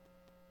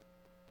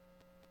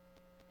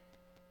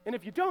 And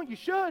if you don't, you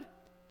should.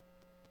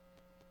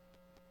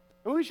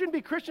 And we shouldn't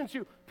be Christians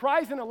who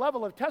prize in a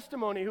level of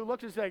testimony, who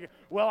look and say,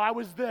 well, I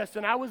was this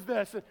and I was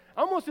this. And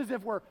almost as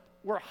if we're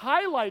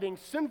highlighting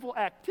sinful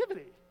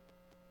activity.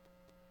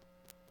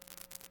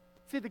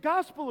 See, the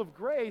gospel of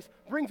grace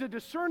brings a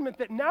discernment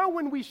that now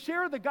when we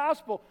share the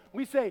gospel,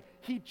 we say,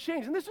 he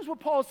changed. And this is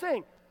what Paul is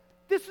saying.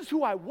 This is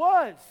who I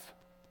was.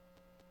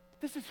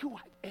 This is who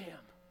I am.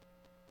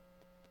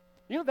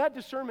 You know, that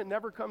discernment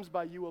never comes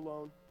by you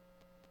alone.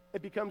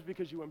 It becomes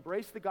because you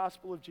embrace the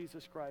gospel of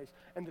Jesus Christ,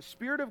 and the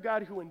Spirit of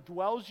God who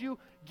indwells you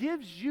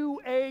gives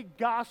you a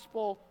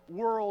gospel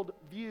world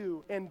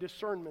view and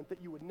discernment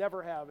that you would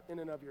never have in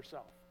and of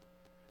yourself.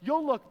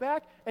 You'll look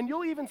back and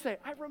you'll even say,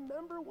 I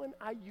remember when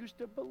I used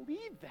to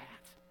believe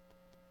that.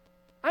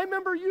 I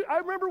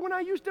remember when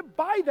I used to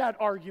buy that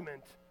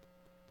argument.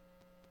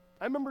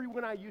 I remember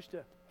when I used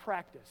to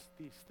practice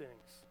these things.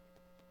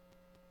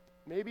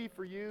 Maybe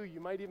for you, you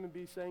might even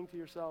be saying to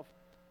yourself,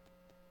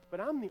 but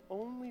I'm the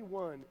only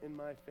one in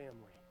my family.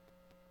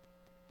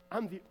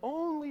 I'm the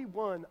only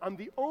one, I'm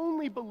the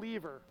only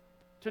believer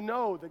to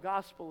know the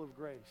gospel of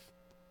grace.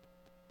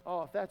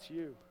 Oh, if that's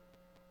you,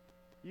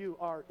 you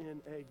are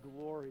in a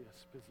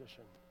glorious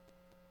position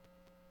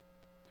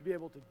to be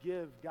able to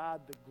give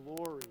God the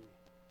glory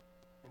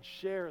and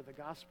share the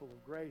gospel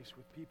of grace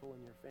with people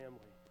in your family.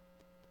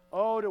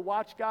 Oh, to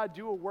watch God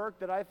do a work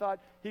that I thought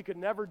he could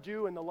never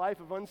do in the life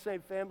of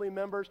unsaved family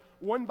members,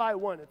 one by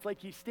one. It's like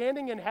he's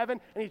standing in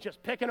heaven and he's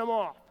just picking them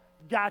off.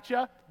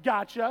 Gotcha,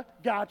 gotcha,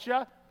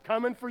 gotcha,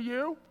 coming for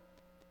you.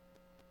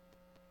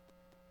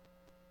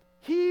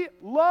 He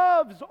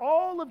loves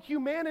all of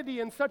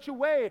humanity in such a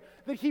way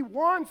that he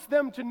wants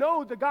them to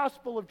know the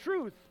gospel of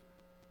truth.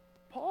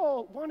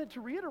 Paul wanted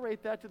to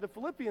reiterate that to the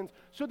Philippians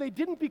so they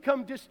didn't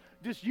become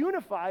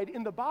disunified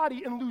in the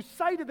body and lose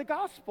sight of the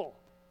gospel.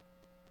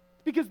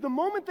 Because the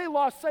moment they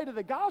lost sight of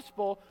the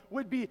gospel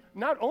would be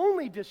not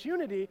only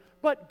disunity,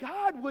 but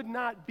God would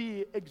not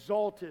be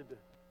exalted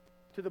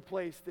to the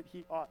place that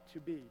he ought to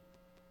be.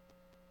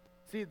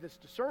 See, this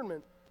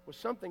discernment was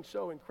something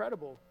so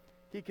incredible.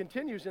 He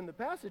continues in the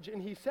passage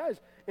and he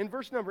says in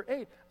verse number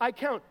 8, I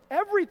count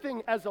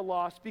everything as a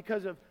loss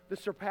because of the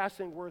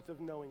surpassing worth of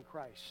knowing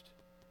Christ.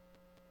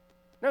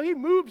 Now he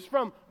moves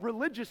from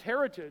religious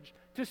heritage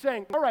to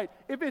saying, all right,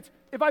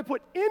 if I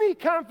put any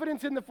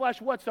confidence in the flesh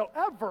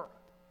whatsoever,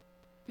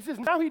 he says,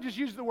 now he just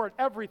used the word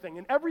everything,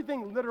 and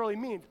everything literally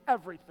means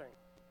everything.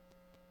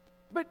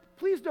 But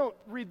please don't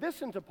read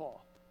this into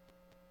Paul.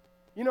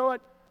 You know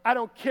what? I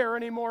don't care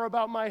anymore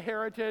about my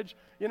heritage.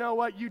 You know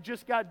what? You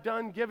just got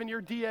done giving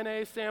your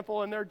DNA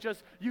sample, and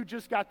you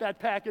just got that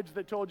package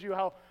that told you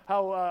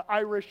how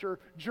Irish or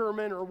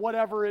German or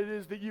whatever it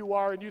is that you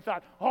are, and you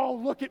thought, oh,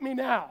 look at me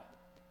now.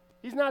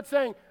 He's not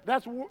saying,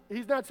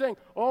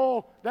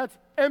 oh, that's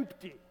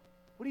empty.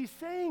 What he's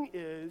saying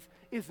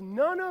is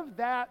none of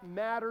that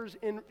matters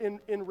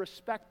in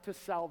respect to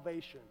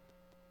salvation.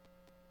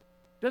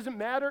 Doesn't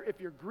matter if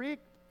you're Greek,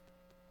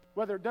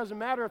 whether it doesn't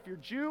matter if you're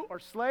Jew or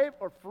slave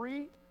or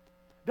free.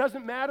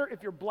 Doesn't matter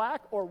if you're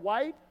black or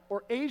white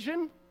or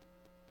Asian.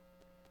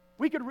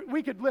 We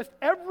could list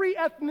every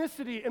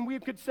ethnicity and we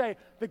could say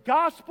the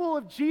gospel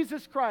of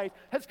Jesus Christ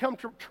has come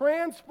to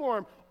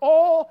transform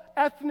all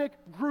ethnic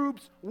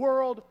groups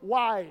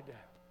worldwide.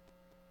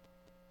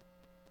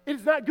 It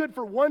is not good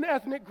for one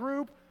ethnic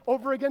group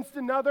over against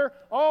another.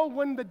 Oh,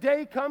 when the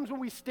day comes when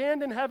we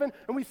stand in heaven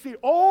and we see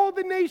all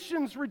the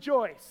nations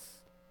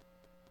rejoice.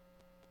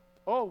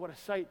 Oh, what a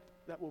sight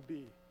that will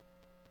be.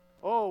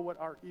 Oh, what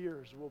our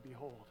ears will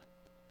behold.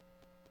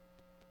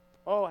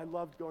 Oh, I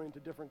loved going to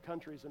different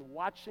countries and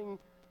watching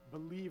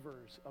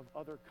believers of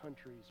other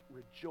countries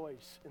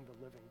rejoice in the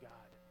living God.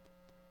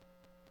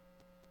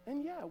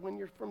 And yeah, when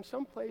you're from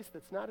some place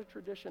that's not a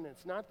tradition,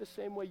 it's not the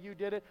same way you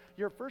did it,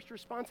 your first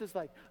response is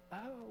like,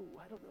 oh,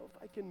 I don't know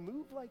if I can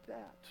move like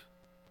that.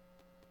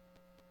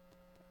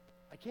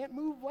 I can't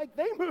move like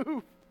they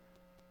move.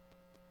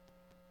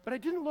 But I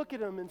didn't look at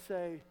them and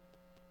say,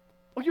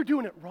 oh, you're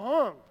doing it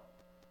wrong.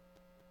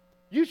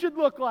 You should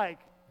look like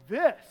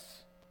this.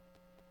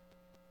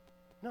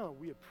 No,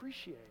 we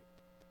appreciate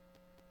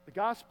the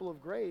gospel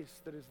of grace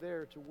that is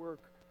there to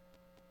work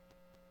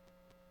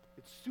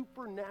its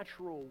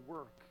supernatural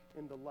work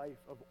in the life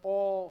of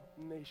all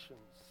nations.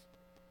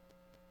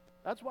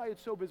 That's why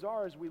it's so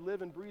bizarre as we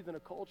live and breathe in a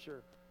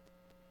culture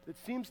that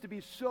seems to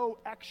be so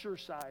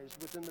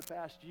exercised within the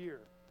past year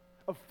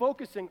of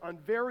focusing on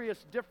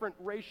various different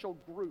racial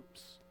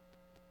groups,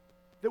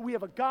 that we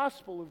have a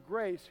gospel of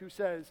grace who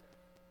says,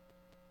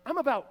 I'm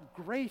about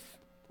grace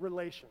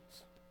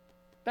relations.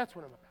 That's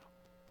what I'm about.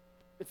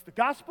 It's the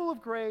gospel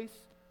of grace,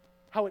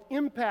 how it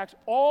impacts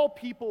all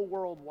people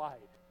worldwide.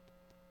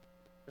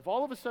 If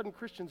all of a sudden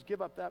Christians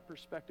give up that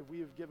perspective,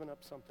 we have given up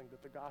something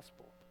that the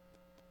gospel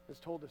has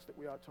told us that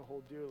we ought to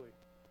hold dearly.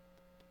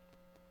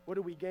 What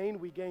do we gain?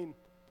 We gain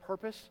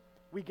purpose.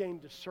 We gain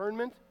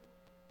discernment.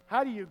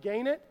 How do you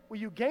gain it? Well,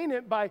 you gain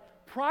it by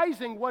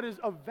prizing what is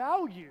of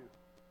value.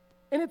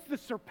 And it's the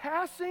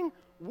surpassing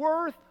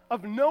worth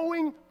of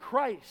knowing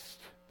Christ.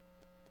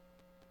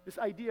 This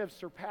idea of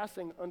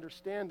surpassing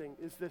understanding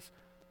is this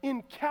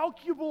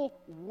incalculable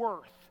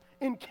worth,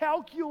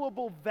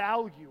 incalculable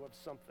value of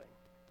something.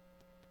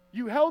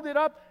 You held it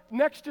up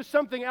next to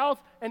something else,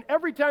 and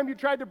every time you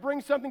tried to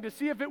bring something to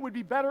see if it would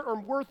be better or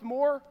worth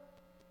more,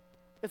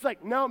 it's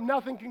like, no,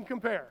 nothing can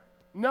compare.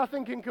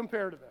 Nothing can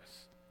compare to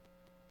this.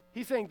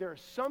 He's saying there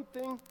is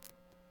something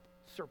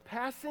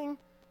surpassing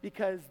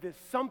because this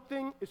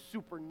something is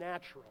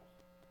supernatural.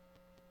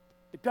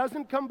 It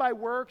doesn't come by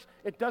works.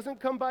 It doesn't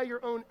come by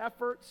your own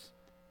efforts.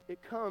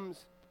 It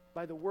comes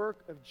by the work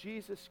of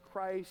Jesus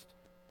Christ,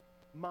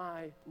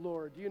 my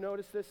Lord. Do you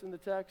notice this in the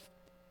text?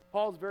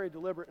 Paul's very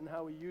deliberate in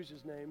how he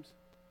uses names.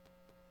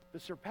 The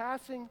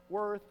surpassing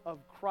worth of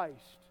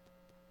Christ,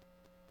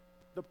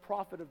 the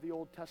prophet of the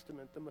Old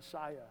Testament, the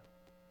Messiah.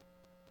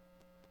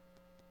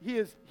 He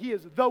is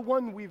the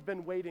one we've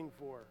been waiting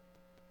for.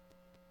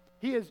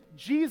 He is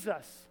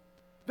Jesus,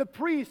 the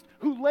priest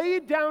who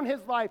laid down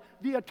his life,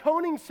 the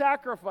atoning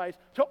sacrifice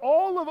to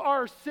all of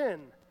our sin.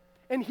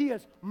 And he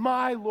is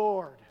my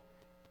Lord.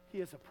 He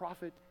is a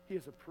prophet, he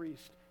is a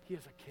priest, he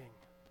is a king.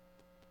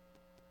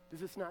 Does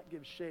this not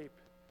give shape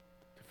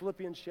to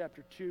Philippians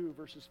chapter 2,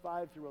 verses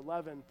 5 through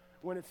 11,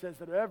 when it says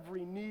that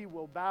every knee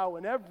will bow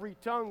and every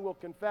tongue will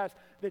confess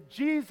that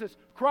Jesus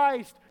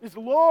Christ is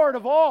Lord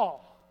of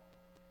all?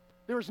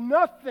 There is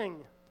nothing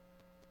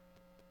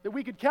that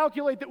we could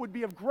calculate that would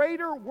be of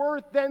greater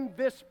worth than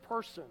this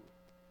person.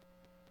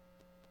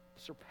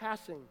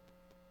 Surpassing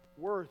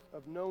worth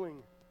of knowing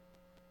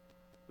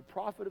the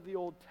prophet of the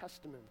Old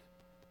Testament,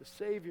 the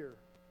Savior,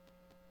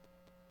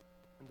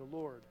 and the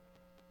Lord.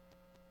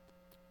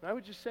 And I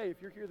would just say,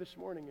 if you're here this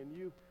morning and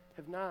you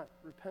have not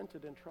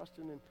repented and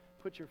trusted and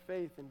put your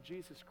faith in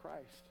Jesus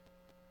Christ,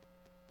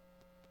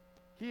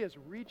 He is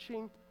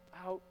reaching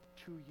out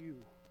to you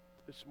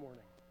this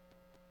morning.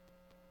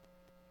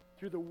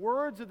 Through the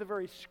words of the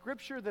very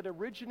Scripture that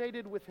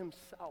originated with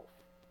Himself.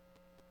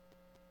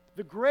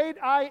 The great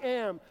I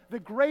Am, the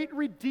great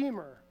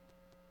Redeemer.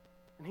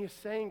 And He is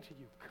saying to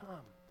you,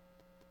 come,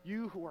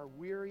 you who are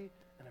weary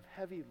and of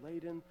heavy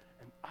laden,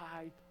 and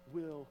I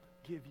will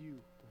give you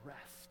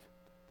rest.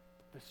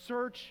 The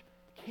search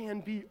can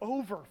be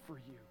over for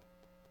you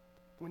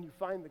when you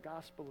find the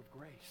gospel of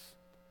grace.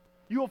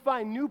 You will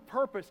find new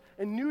purpose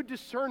and new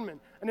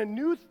discernment and a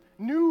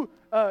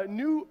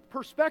new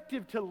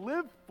perspective to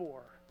live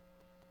for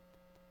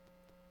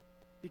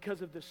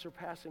because of the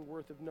surpassing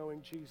worth of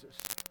knowing Jesus.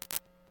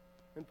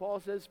 And Paul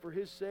says, for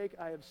His sake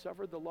I have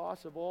suffered the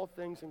loss of all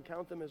things and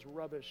count them as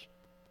rubbish,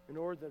 in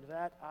order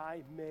that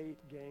I may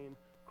gain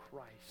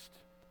Christ.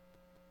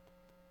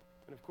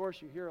 And of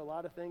course, you hear a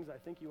lot of things. I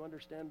think you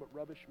understand what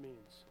rubbish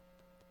means.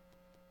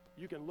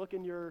 You can look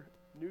in your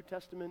New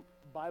Testament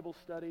Bible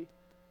study,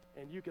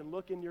 and you can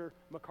look in your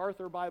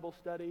MacArthur Bible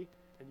study,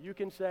 and you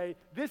can say,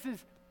 this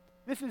is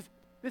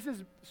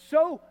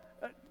so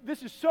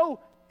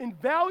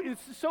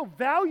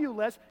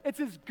valueless. It's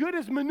as good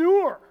as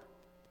manure.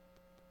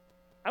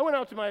 I went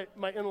out to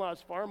my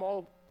in-laws' farm,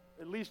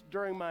 at least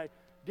during my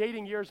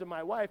dating years of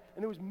my wife,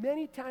 and there was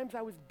many times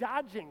I was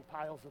dodging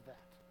piles of that.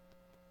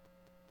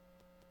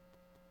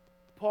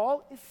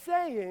 Paul is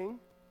saying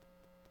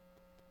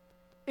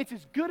it's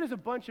as good as a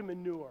bunch of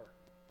manure.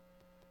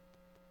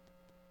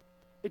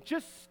 It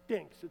just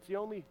stinks. It's the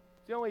only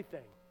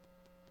thing.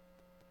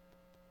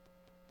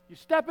 You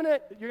step in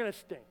it, you're going to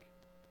stink.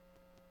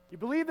 You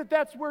believe that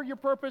that's where your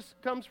purpose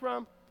comes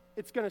from,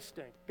 it's going to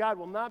stink. God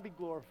will not be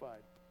glorified.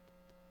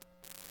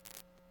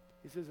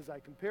 He says, as I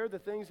compare the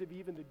things of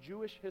even the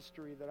Jewish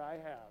history that I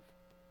have,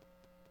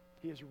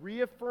 he is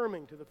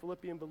reaffirming to the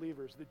Philippian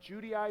believers that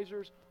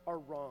Judaizers are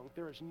wrong.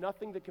 There is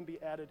nothing that can be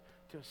added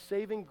to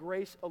saving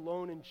grace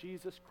alone in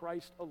Jesus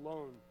Christ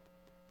alone.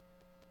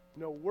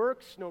 No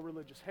works, no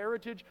religious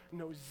heritage,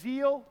 no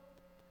zeal.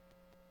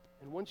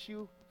 And once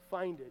you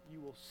find it,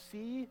 you will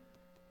see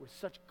with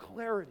such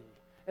clarity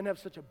and have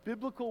such a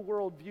biblical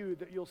worldview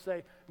that you'll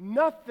say,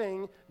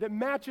 nothing that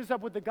matches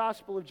up with the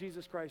gospel of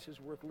Jesus Christ is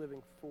worth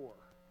living for.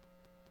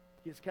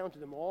 He has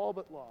counted them all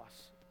but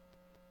loss.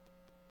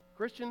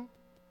 Christian,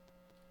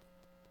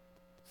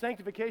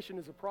 sanctification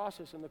is a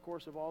process in the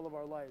course of all of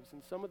our lives,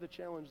 and some of the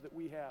challenge that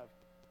we have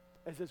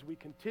is as we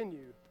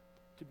continue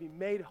to be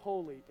made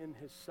holy in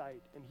His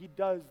sight, and He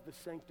does the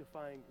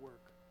sanctifying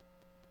work.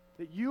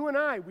 That you and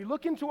I, we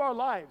look into our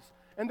lives,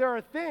 and there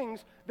are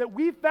things that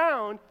we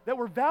found that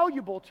were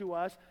valuable to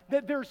us,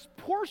 that there's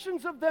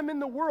portions of them in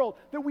the world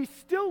that we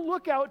still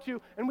look out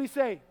to, and we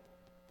say,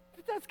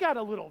 that's got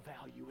a little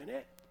value in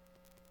it.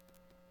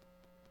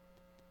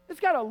 It's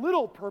got a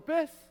little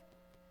purpose.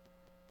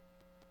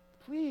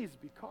 Please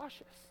be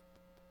cautious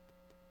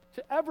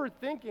to ever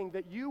thinking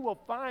that you will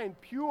find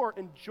pure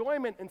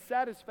enjoyment and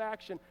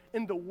satisfaction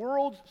in the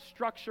world's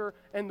structure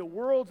and the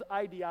world's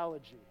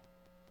ideology.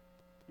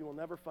 You will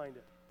never find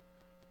it.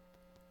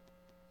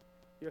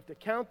 You have to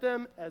count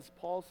them, as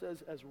Paul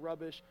says, as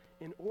rubbish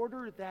in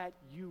order that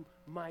you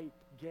might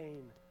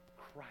gain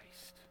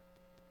Christ.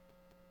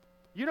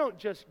 You don't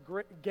just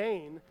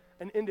gain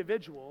an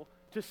individual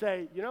to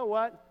say, you know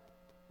what?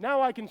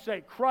 Now I can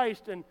say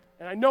Christ and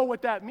I know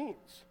what that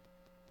means.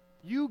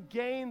 You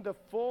gain the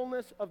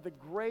fullness of the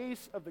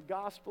grace of the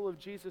gospel of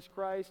Jesus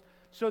Christ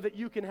so that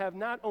you can have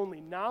not only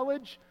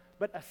knowledge,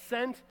 but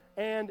assent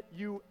and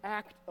you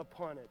act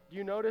upon it.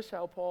 You notice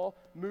how Paul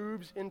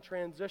moves in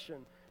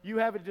transition. You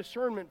have a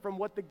discernment from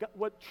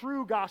what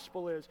true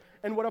gospel is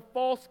and what a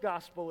false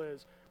gospel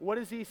is. What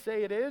does he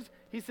say it is?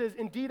 He says,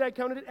 indeed, I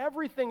counted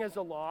everything as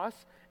a loss.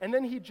 And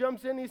then he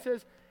jumps in, he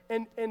says,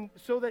 and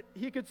so that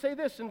he could say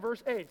this in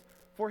verse 8,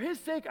 for His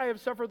sake I have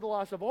suffered the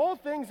loss of all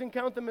things and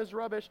count them as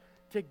rubbish,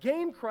 to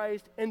gain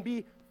Christ and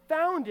be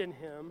found in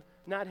Him,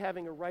 not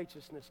having a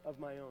righteousness of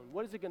my own.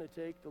 What is it going to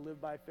take to live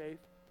by faith?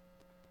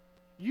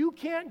 You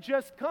can't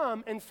just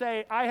come and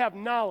say, I have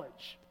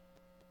knowledge.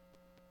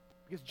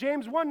 Because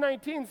James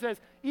 1:19 says,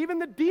 even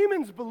the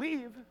demons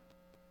believe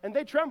and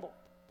they tremble.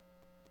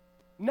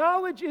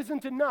 Knowledge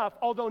isn't enough,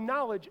 although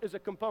knowledge is a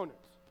component.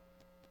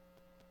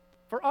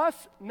 for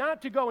us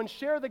not to go and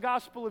share the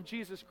gospel of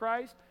Jesus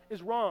Christ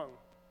is wrong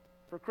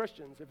for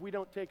Christians if we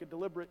don't take a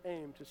deliberate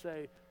aim to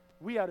say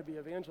we ought to be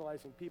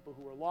evangelizing people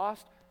who are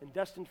lost and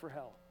destined for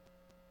hell.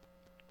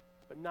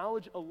 But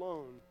knowledge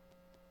alone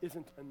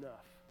isn't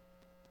enough.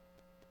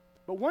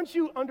 But once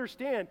you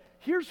understand,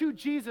 here's who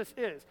Jesus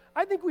is.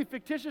 I think we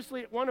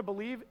fictitiously want to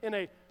believe in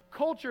a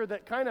culture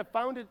that kind of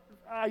founded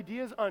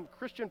ideas on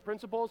Christian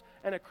principles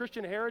and a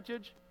Christian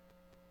heritage,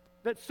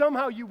 that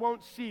somehow you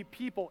won't see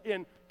people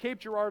in Cape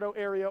Girardeau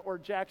area or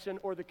Jackson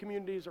or the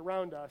communities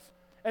around us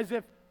as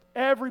if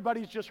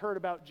everybody's just heard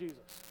about Jesus.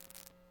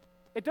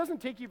 It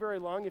doesn't take you very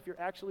long if you're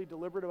actually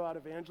deliberate about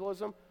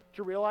evangelism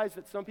to realize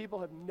that some people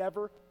have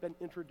never been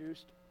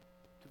introduced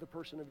to the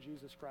person of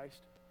Jesus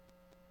Christ.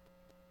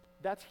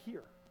 That's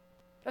here.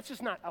 That's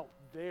just not out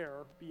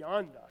there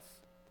beyond us.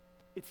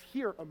 It's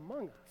here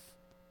among us.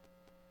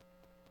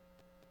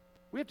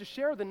 We have to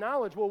share the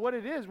knowledge. Well, what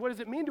it is, what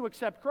does it mean to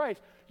accept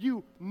Christ?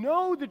 You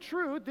know the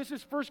truth. This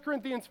is 1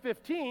 Corinthians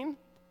 15.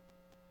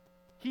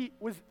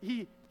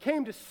 He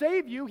came to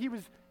save you.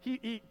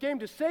 He came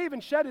to save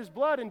and shed his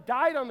blood and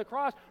died on the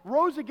cross,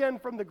 rose again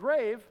from the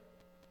grave.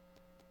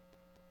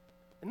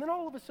 And then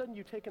all of a sudden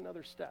you take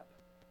another step.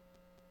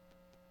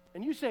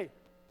 And you say,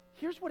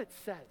 here's what it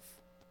says.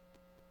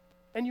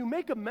 And you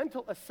make a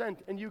mental assent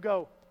and you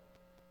go,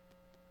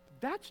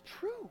 that's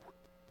true.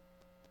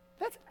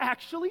 That's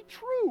actually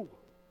true.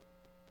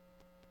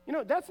 You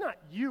know, that's not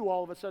you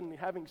all of a sudden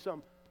having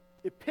some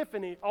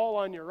epiphany all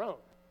on your own.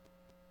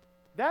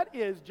 That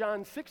is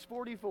John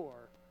 6:44,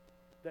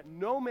 that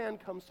no man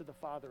comes to the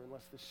Father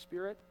unless the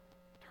Spirit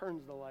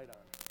turns the light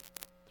on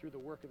through the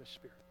work of the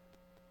Spirit.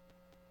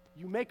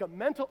 You make a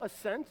mental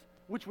assent,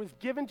 which was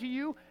given to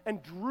you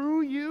and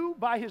drew you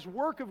by his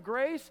work of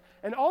grace,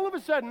 and all of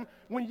a sudden,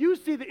 when you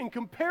see the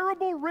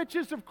incomparable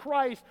riches of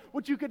Christ,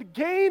 what you could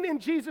gain in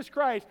Jesus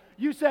Christ,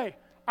 you say,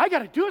 I got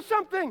to do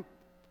something.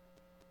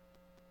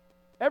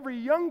 Every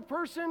young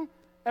person,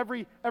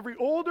 every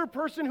older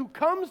person who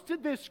comes to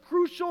this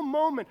crucial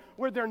moment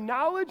where their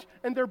knowledge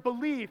and their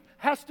belief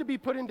has to be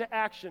put into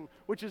action,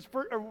 which is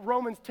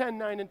Romans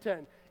 10:9 and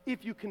 10.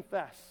 If you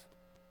confess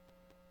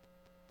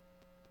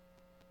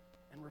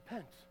and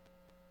repent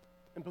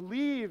and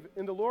believe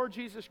in the Lord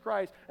Jesus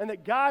Christ and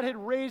that God had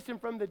raised him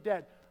from the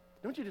dead.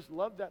 Don't you just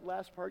love that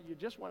last part? You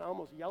just want to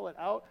almost yell it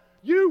out.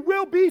 You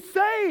will be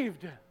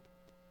saved.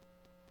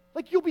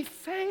 Like you'll be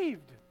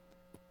saved.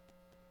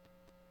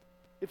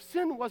 If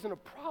sin wasn't a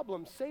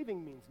problem,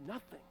 saving means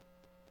nothing.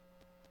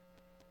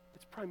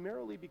 It's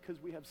primarily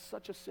because we have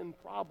such a sin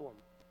problem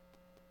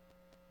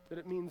that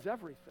it means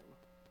everything.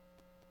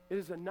 It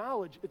is a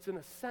knowledge, it's in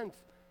a sense,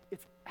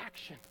 it's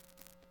action.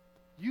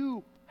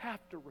 You have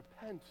to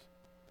repent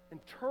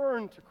and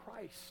turn to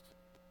Christ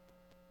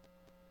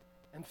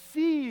and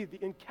see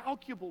the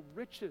incalculable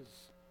riches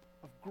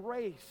of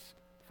grace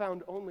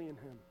found only in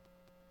him.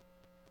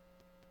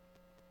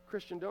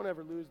 Christian, don't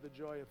ever lose the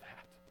joy of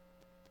that.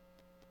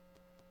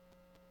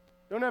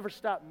 Don't ever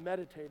stop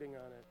meditating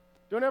on it.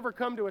 Don't ever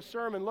come to a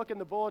sermon, look in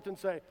the bulletin and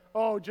say,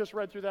 oh, just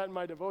read through that in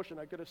my devotion.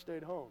 I could have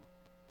stayed home.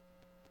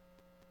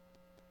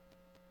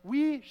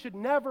 We should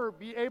never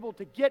be able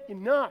to get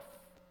enough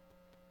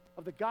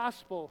of the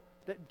gospel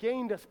that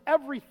gained us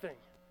everything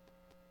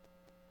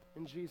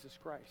in Jesus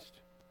Christ.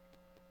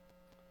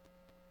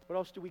 What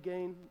else do we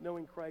gain?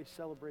 Knowing Christ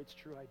celebrates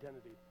true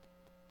identity.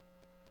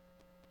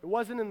 It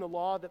wasn't in the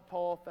law that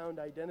Paul found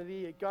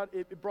identity.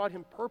 It brought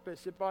him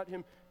purpose. It brought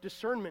him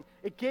discernment.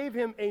 It gave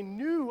him a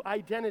new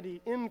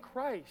identity in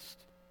Christ.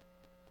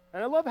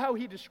 And I love how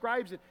he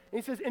describes it.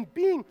 And he says, and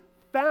being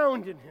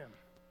found in him,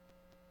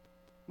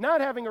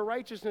 not having a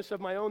righteousness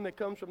of my own that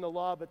comes from the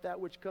law, but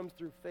that which comes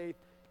through faith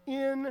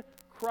in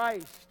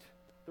Christ,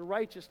 the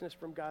righteousness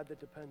from God that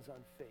depends on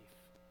faith.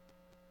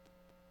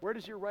 Where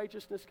does your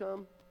righteousness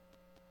come?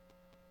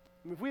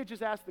 If we had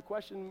just asked the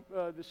question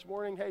this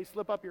morning, hey,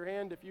 slip up your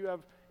hand if you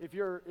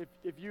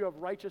have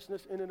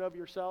righteousness in and of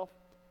yourself.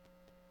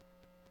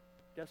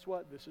 Guess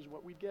what? This is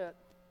what we get.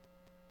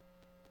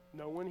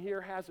 No one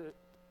here has it.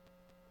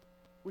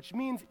 Which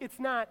means it's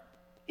not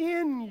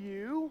in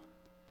you.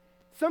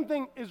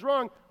 Something is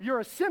wrong. You're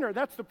a sinner.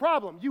 That's the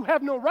problem. You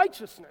have no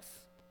righteousness.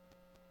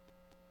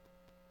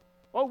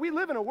 Well, we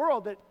live in a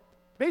world that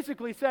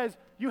basically says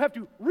you have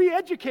to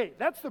re-educate.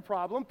 That's the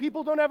problem.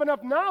 People don't have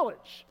enough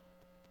knowledge.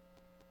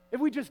 If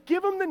we just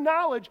give them the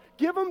knowledge,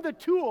 give them the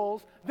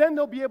tools, then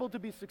they'll be able to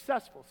be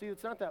successful. See,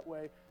 it's not that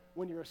way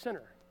when you're a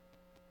sinner.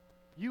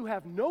 You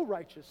have no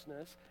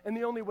righteousness, and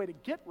the only way to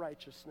get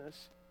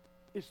righteousness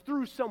is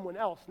through someone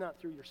else, not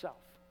through yourself.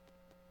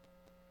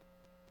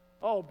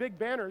 Oh, big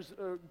banners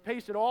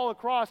pasted all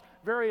across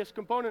various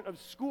components of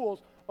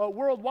schools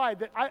worldwide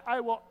that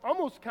I will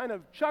almost kind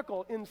of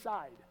chuckle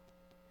inside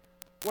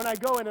when I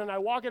go in and I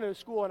walk into a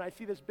school and I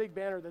see this big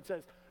banner that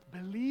says,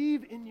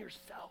 believe in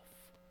yourself.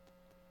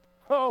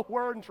 Oh,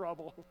 we're in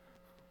trouble.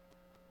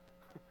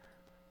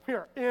 We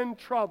are in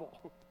trouble.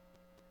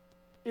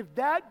 If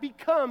that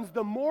becomes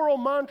the moral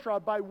mantra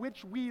by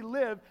which we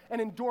live and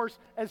endorse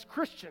as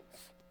Christians.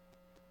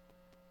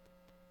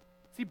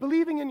 See,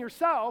 believing in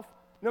yourself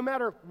no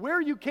matter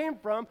where you came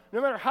from,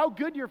 no matter how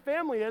good your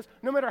family is,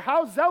 no matter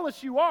how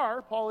zealous you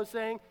are, Paul is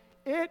saying,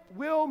 it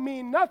will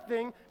mean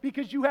nothing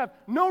because you have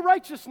no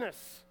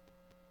righteousness.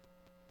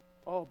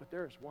 Oh, but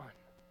there is one.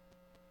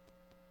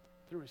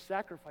 Through his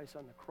sacrifice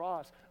on the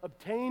cross,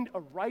 obtained a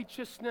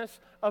righteousness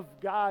of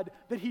God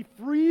that he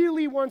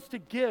freely wants to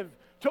give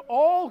to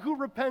all who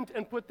repent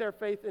and put their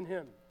faith in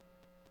him.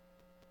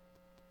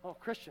 Oh,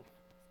 Christian,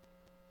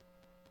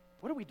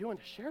 what are we doing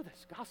to share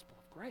this gospel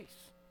of grace?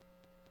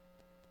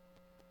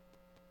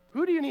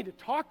 Who do you need to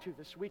talk to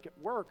this week at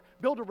work,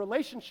 build a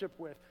relationship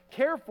with,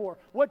 care for?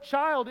 What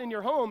child in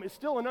your home is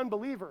still an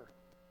unbeliever?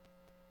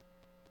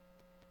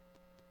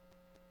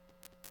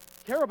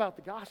 Care about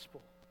the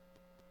gospel.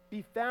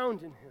 Be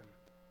found in him.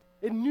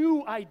 A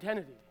new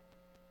identity.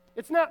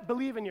 It's not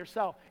believe in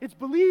yourself. It's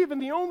believe in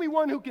the only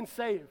one who can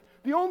save,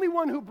 the only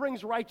one who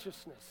brings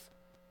righteousness.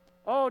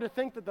 Oh, to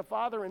think that the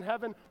Father in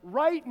heaven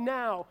right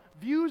now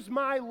views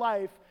my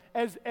life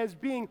as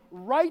being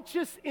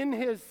righteous in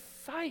his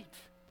sight.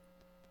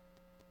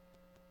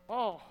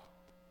 Oh,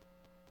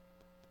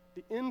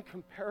 the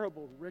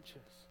incomparable riches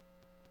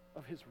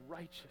of his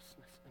righteousness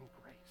and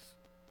grace.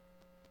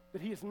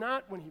 That he is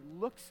not, when he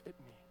looks at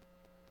me,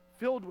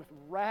 filled with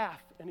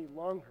wrath any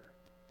longer,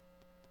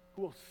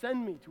 who will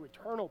send me to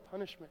eternal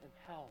punishment in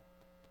hell.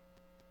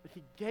 But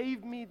he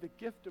gave me the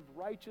gift of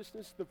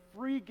righteousness, the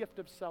free gift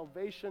of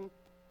salvation,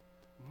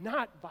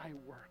 not by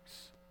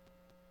works,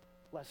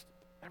 lest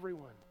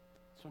everyone,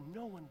 so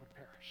no one would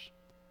perish.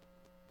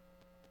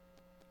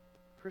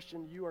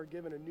 Christian, you are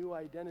given a new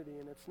identity,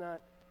 and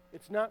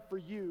it's not for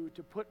you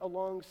to put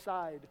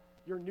alongside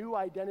your new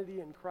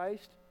identity in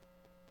Christ,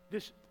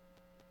 this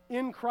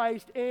in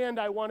Christ, and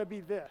I want to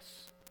be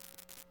this.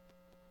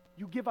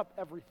 You give up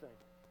everything.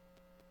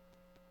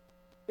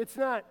 It's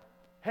not,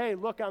 hey,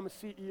 look, I'm a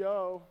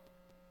CEO.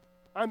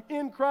 I'm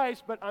in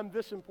Christ, but I'm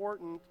this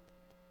important.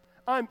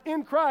 I'm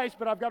in Christ,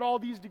 but I've got all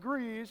these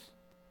degrees.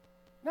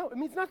 No, it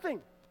means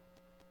nothing.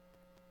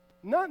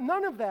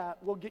 None of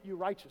that will get you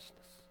righteousness.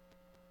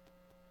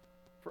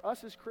 For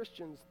us as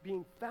Christians,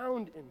 being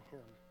found in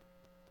him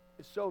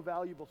is so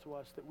valuable to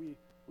us that we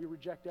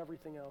reject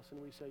everything else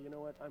and we say, you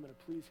know what, I'm going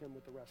to please him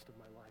with the rest of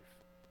my life.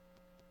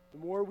 The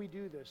more we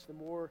do this, the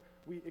more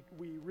we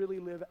really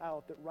live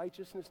out that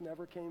righteousness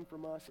never came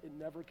from us. It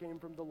never came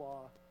from the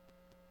law.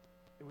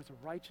 It was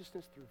a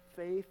righteousness through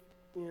faith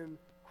in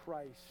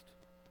Christ.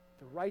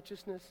 The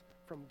righteousness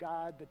from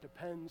God that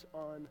depends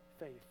on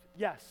faith.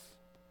 Yes,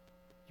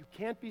 you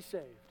can't be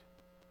saved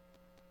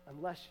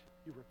unless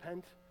you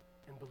repent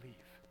and believe.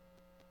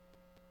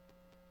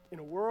 In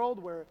a world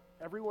where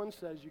everyone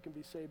says you can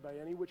be saved by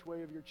any which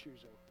way of your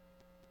choosing,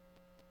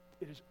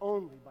 it is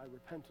only by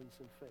repentance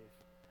and faith.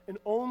 And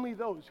only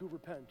those who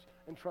repent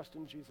and trust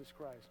in Jesus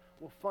Christ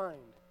will find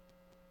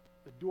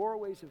the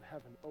doorways of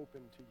heaven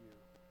open to you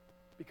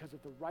because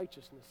of the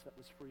righteousness that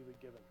was freely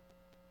given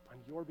on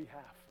your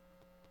behalf.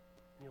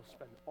 And you'll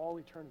spend all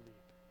eternity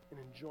in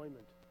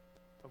enjoyment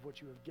of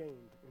what you have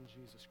gained in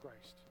Jesus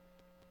Christ.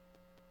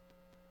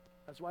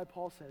 That's why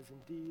Paul says,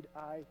 indeed,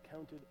 I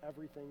counted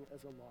everything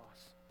as a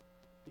loss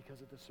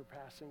because of the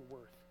surpassing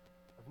worth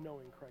of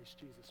knowing Christ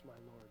Jesus, my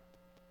Lord,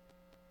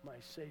 my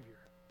Savior.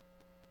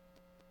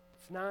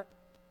 It's not,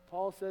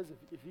 Paul says,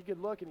 if he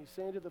could look, and he's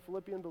saying to the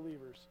Philippian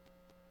believers,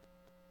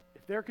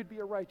 if there could be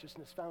a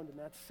righteousness found in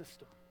that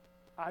system,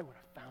 I would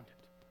have found it.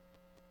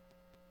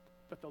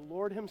 But the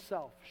Lord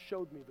himself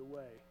showed me the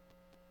way.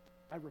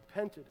 I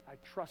repented, I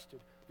trusted.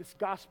 This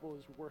gospel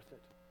is worth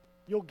it.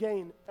 You'll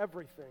gain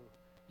everything.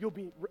 You'll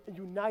be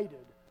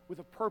united with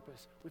a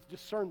purpose, with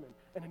discernment,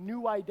 and a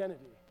new identity.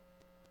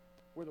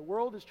 Where the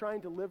world is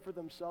trying to live for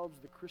themselves,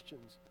 the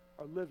Christians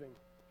are living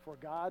for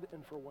God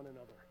and for one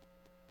another.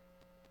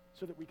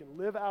 So that we can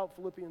live out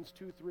Philippians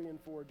 2, 3, and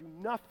 4. Do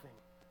nothing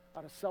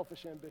out of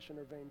selfish ambition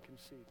or vain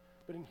conceit,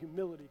 but in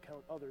humility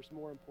count others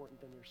more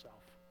important than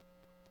yourself.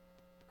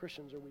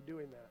 Christians, are we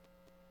doing that?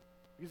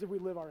 Because if we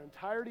live our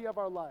entirety of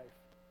our life,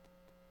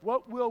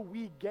 what will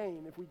we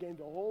gain if we gain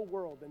the whole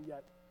world and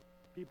yet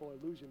people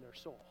are losing their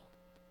soul?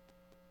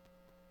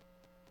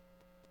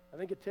 I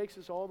think it takes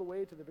us all the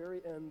way to the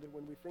very end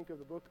when we think of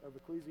the book of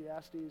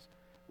Ecclesiastes,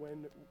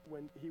 when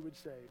he would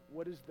say,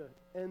 what is the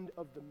end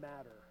of the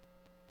matter?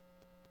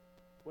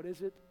 What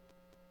is it?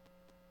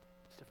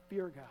 It's to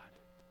fear God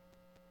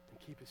and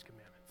keep his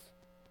commandments.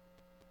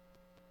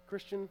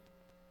 Christian,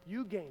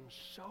 you gain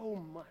so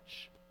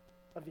much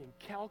of the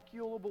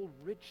incalculable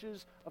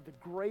riches of the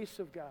grace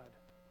of God.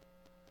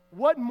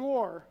 What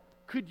more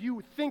could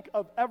you think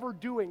of ever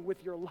doing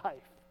with your life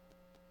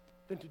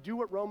than to do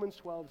what Romans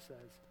 12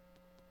 says,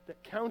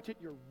 that count it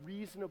your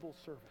reasonable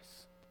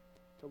service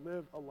to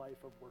live a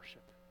life of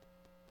worship?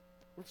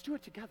 Let's do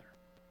it together.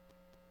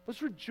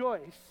 Let's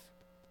rejoice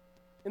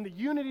in the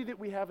unity that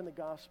we have in the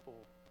gospel,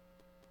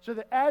 so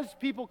that as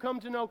people come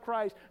to know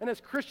Christ and as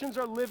Christians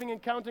are living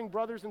and counting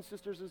brothers and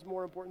sisters as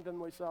more important than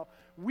myself,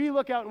 we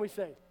look out and we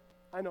say,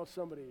 I know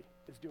somebody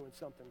is doing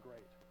something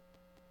great.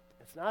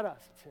 It's not us,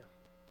 it's him.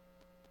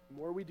 The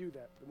more we do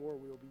that, the more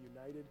we will be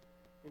united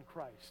in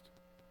Christ,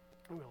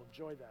 and we'll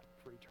enjoy that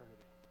for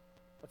eternity.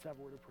 Let's have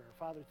a word of prayer.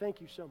 Father,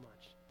 thank you so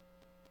much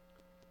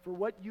for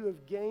what you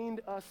have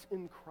gained us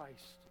in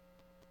Christ.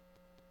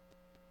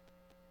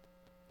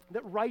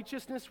 That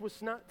righteousness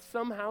was not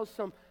somehow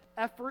some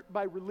effort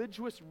by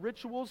religious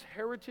rituals,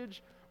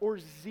 heritage, or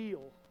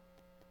zeal.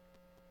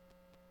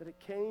 That it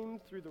came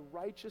through the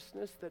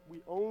righteousness that we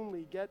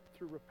only get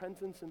through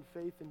repentance and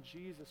faith in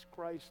Jesus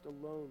Christ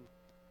alone.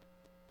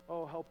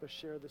 Oh, help us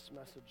share this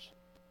message.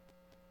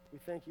 We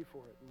thank you for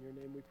it. In your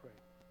name we pray.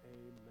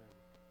 Amen.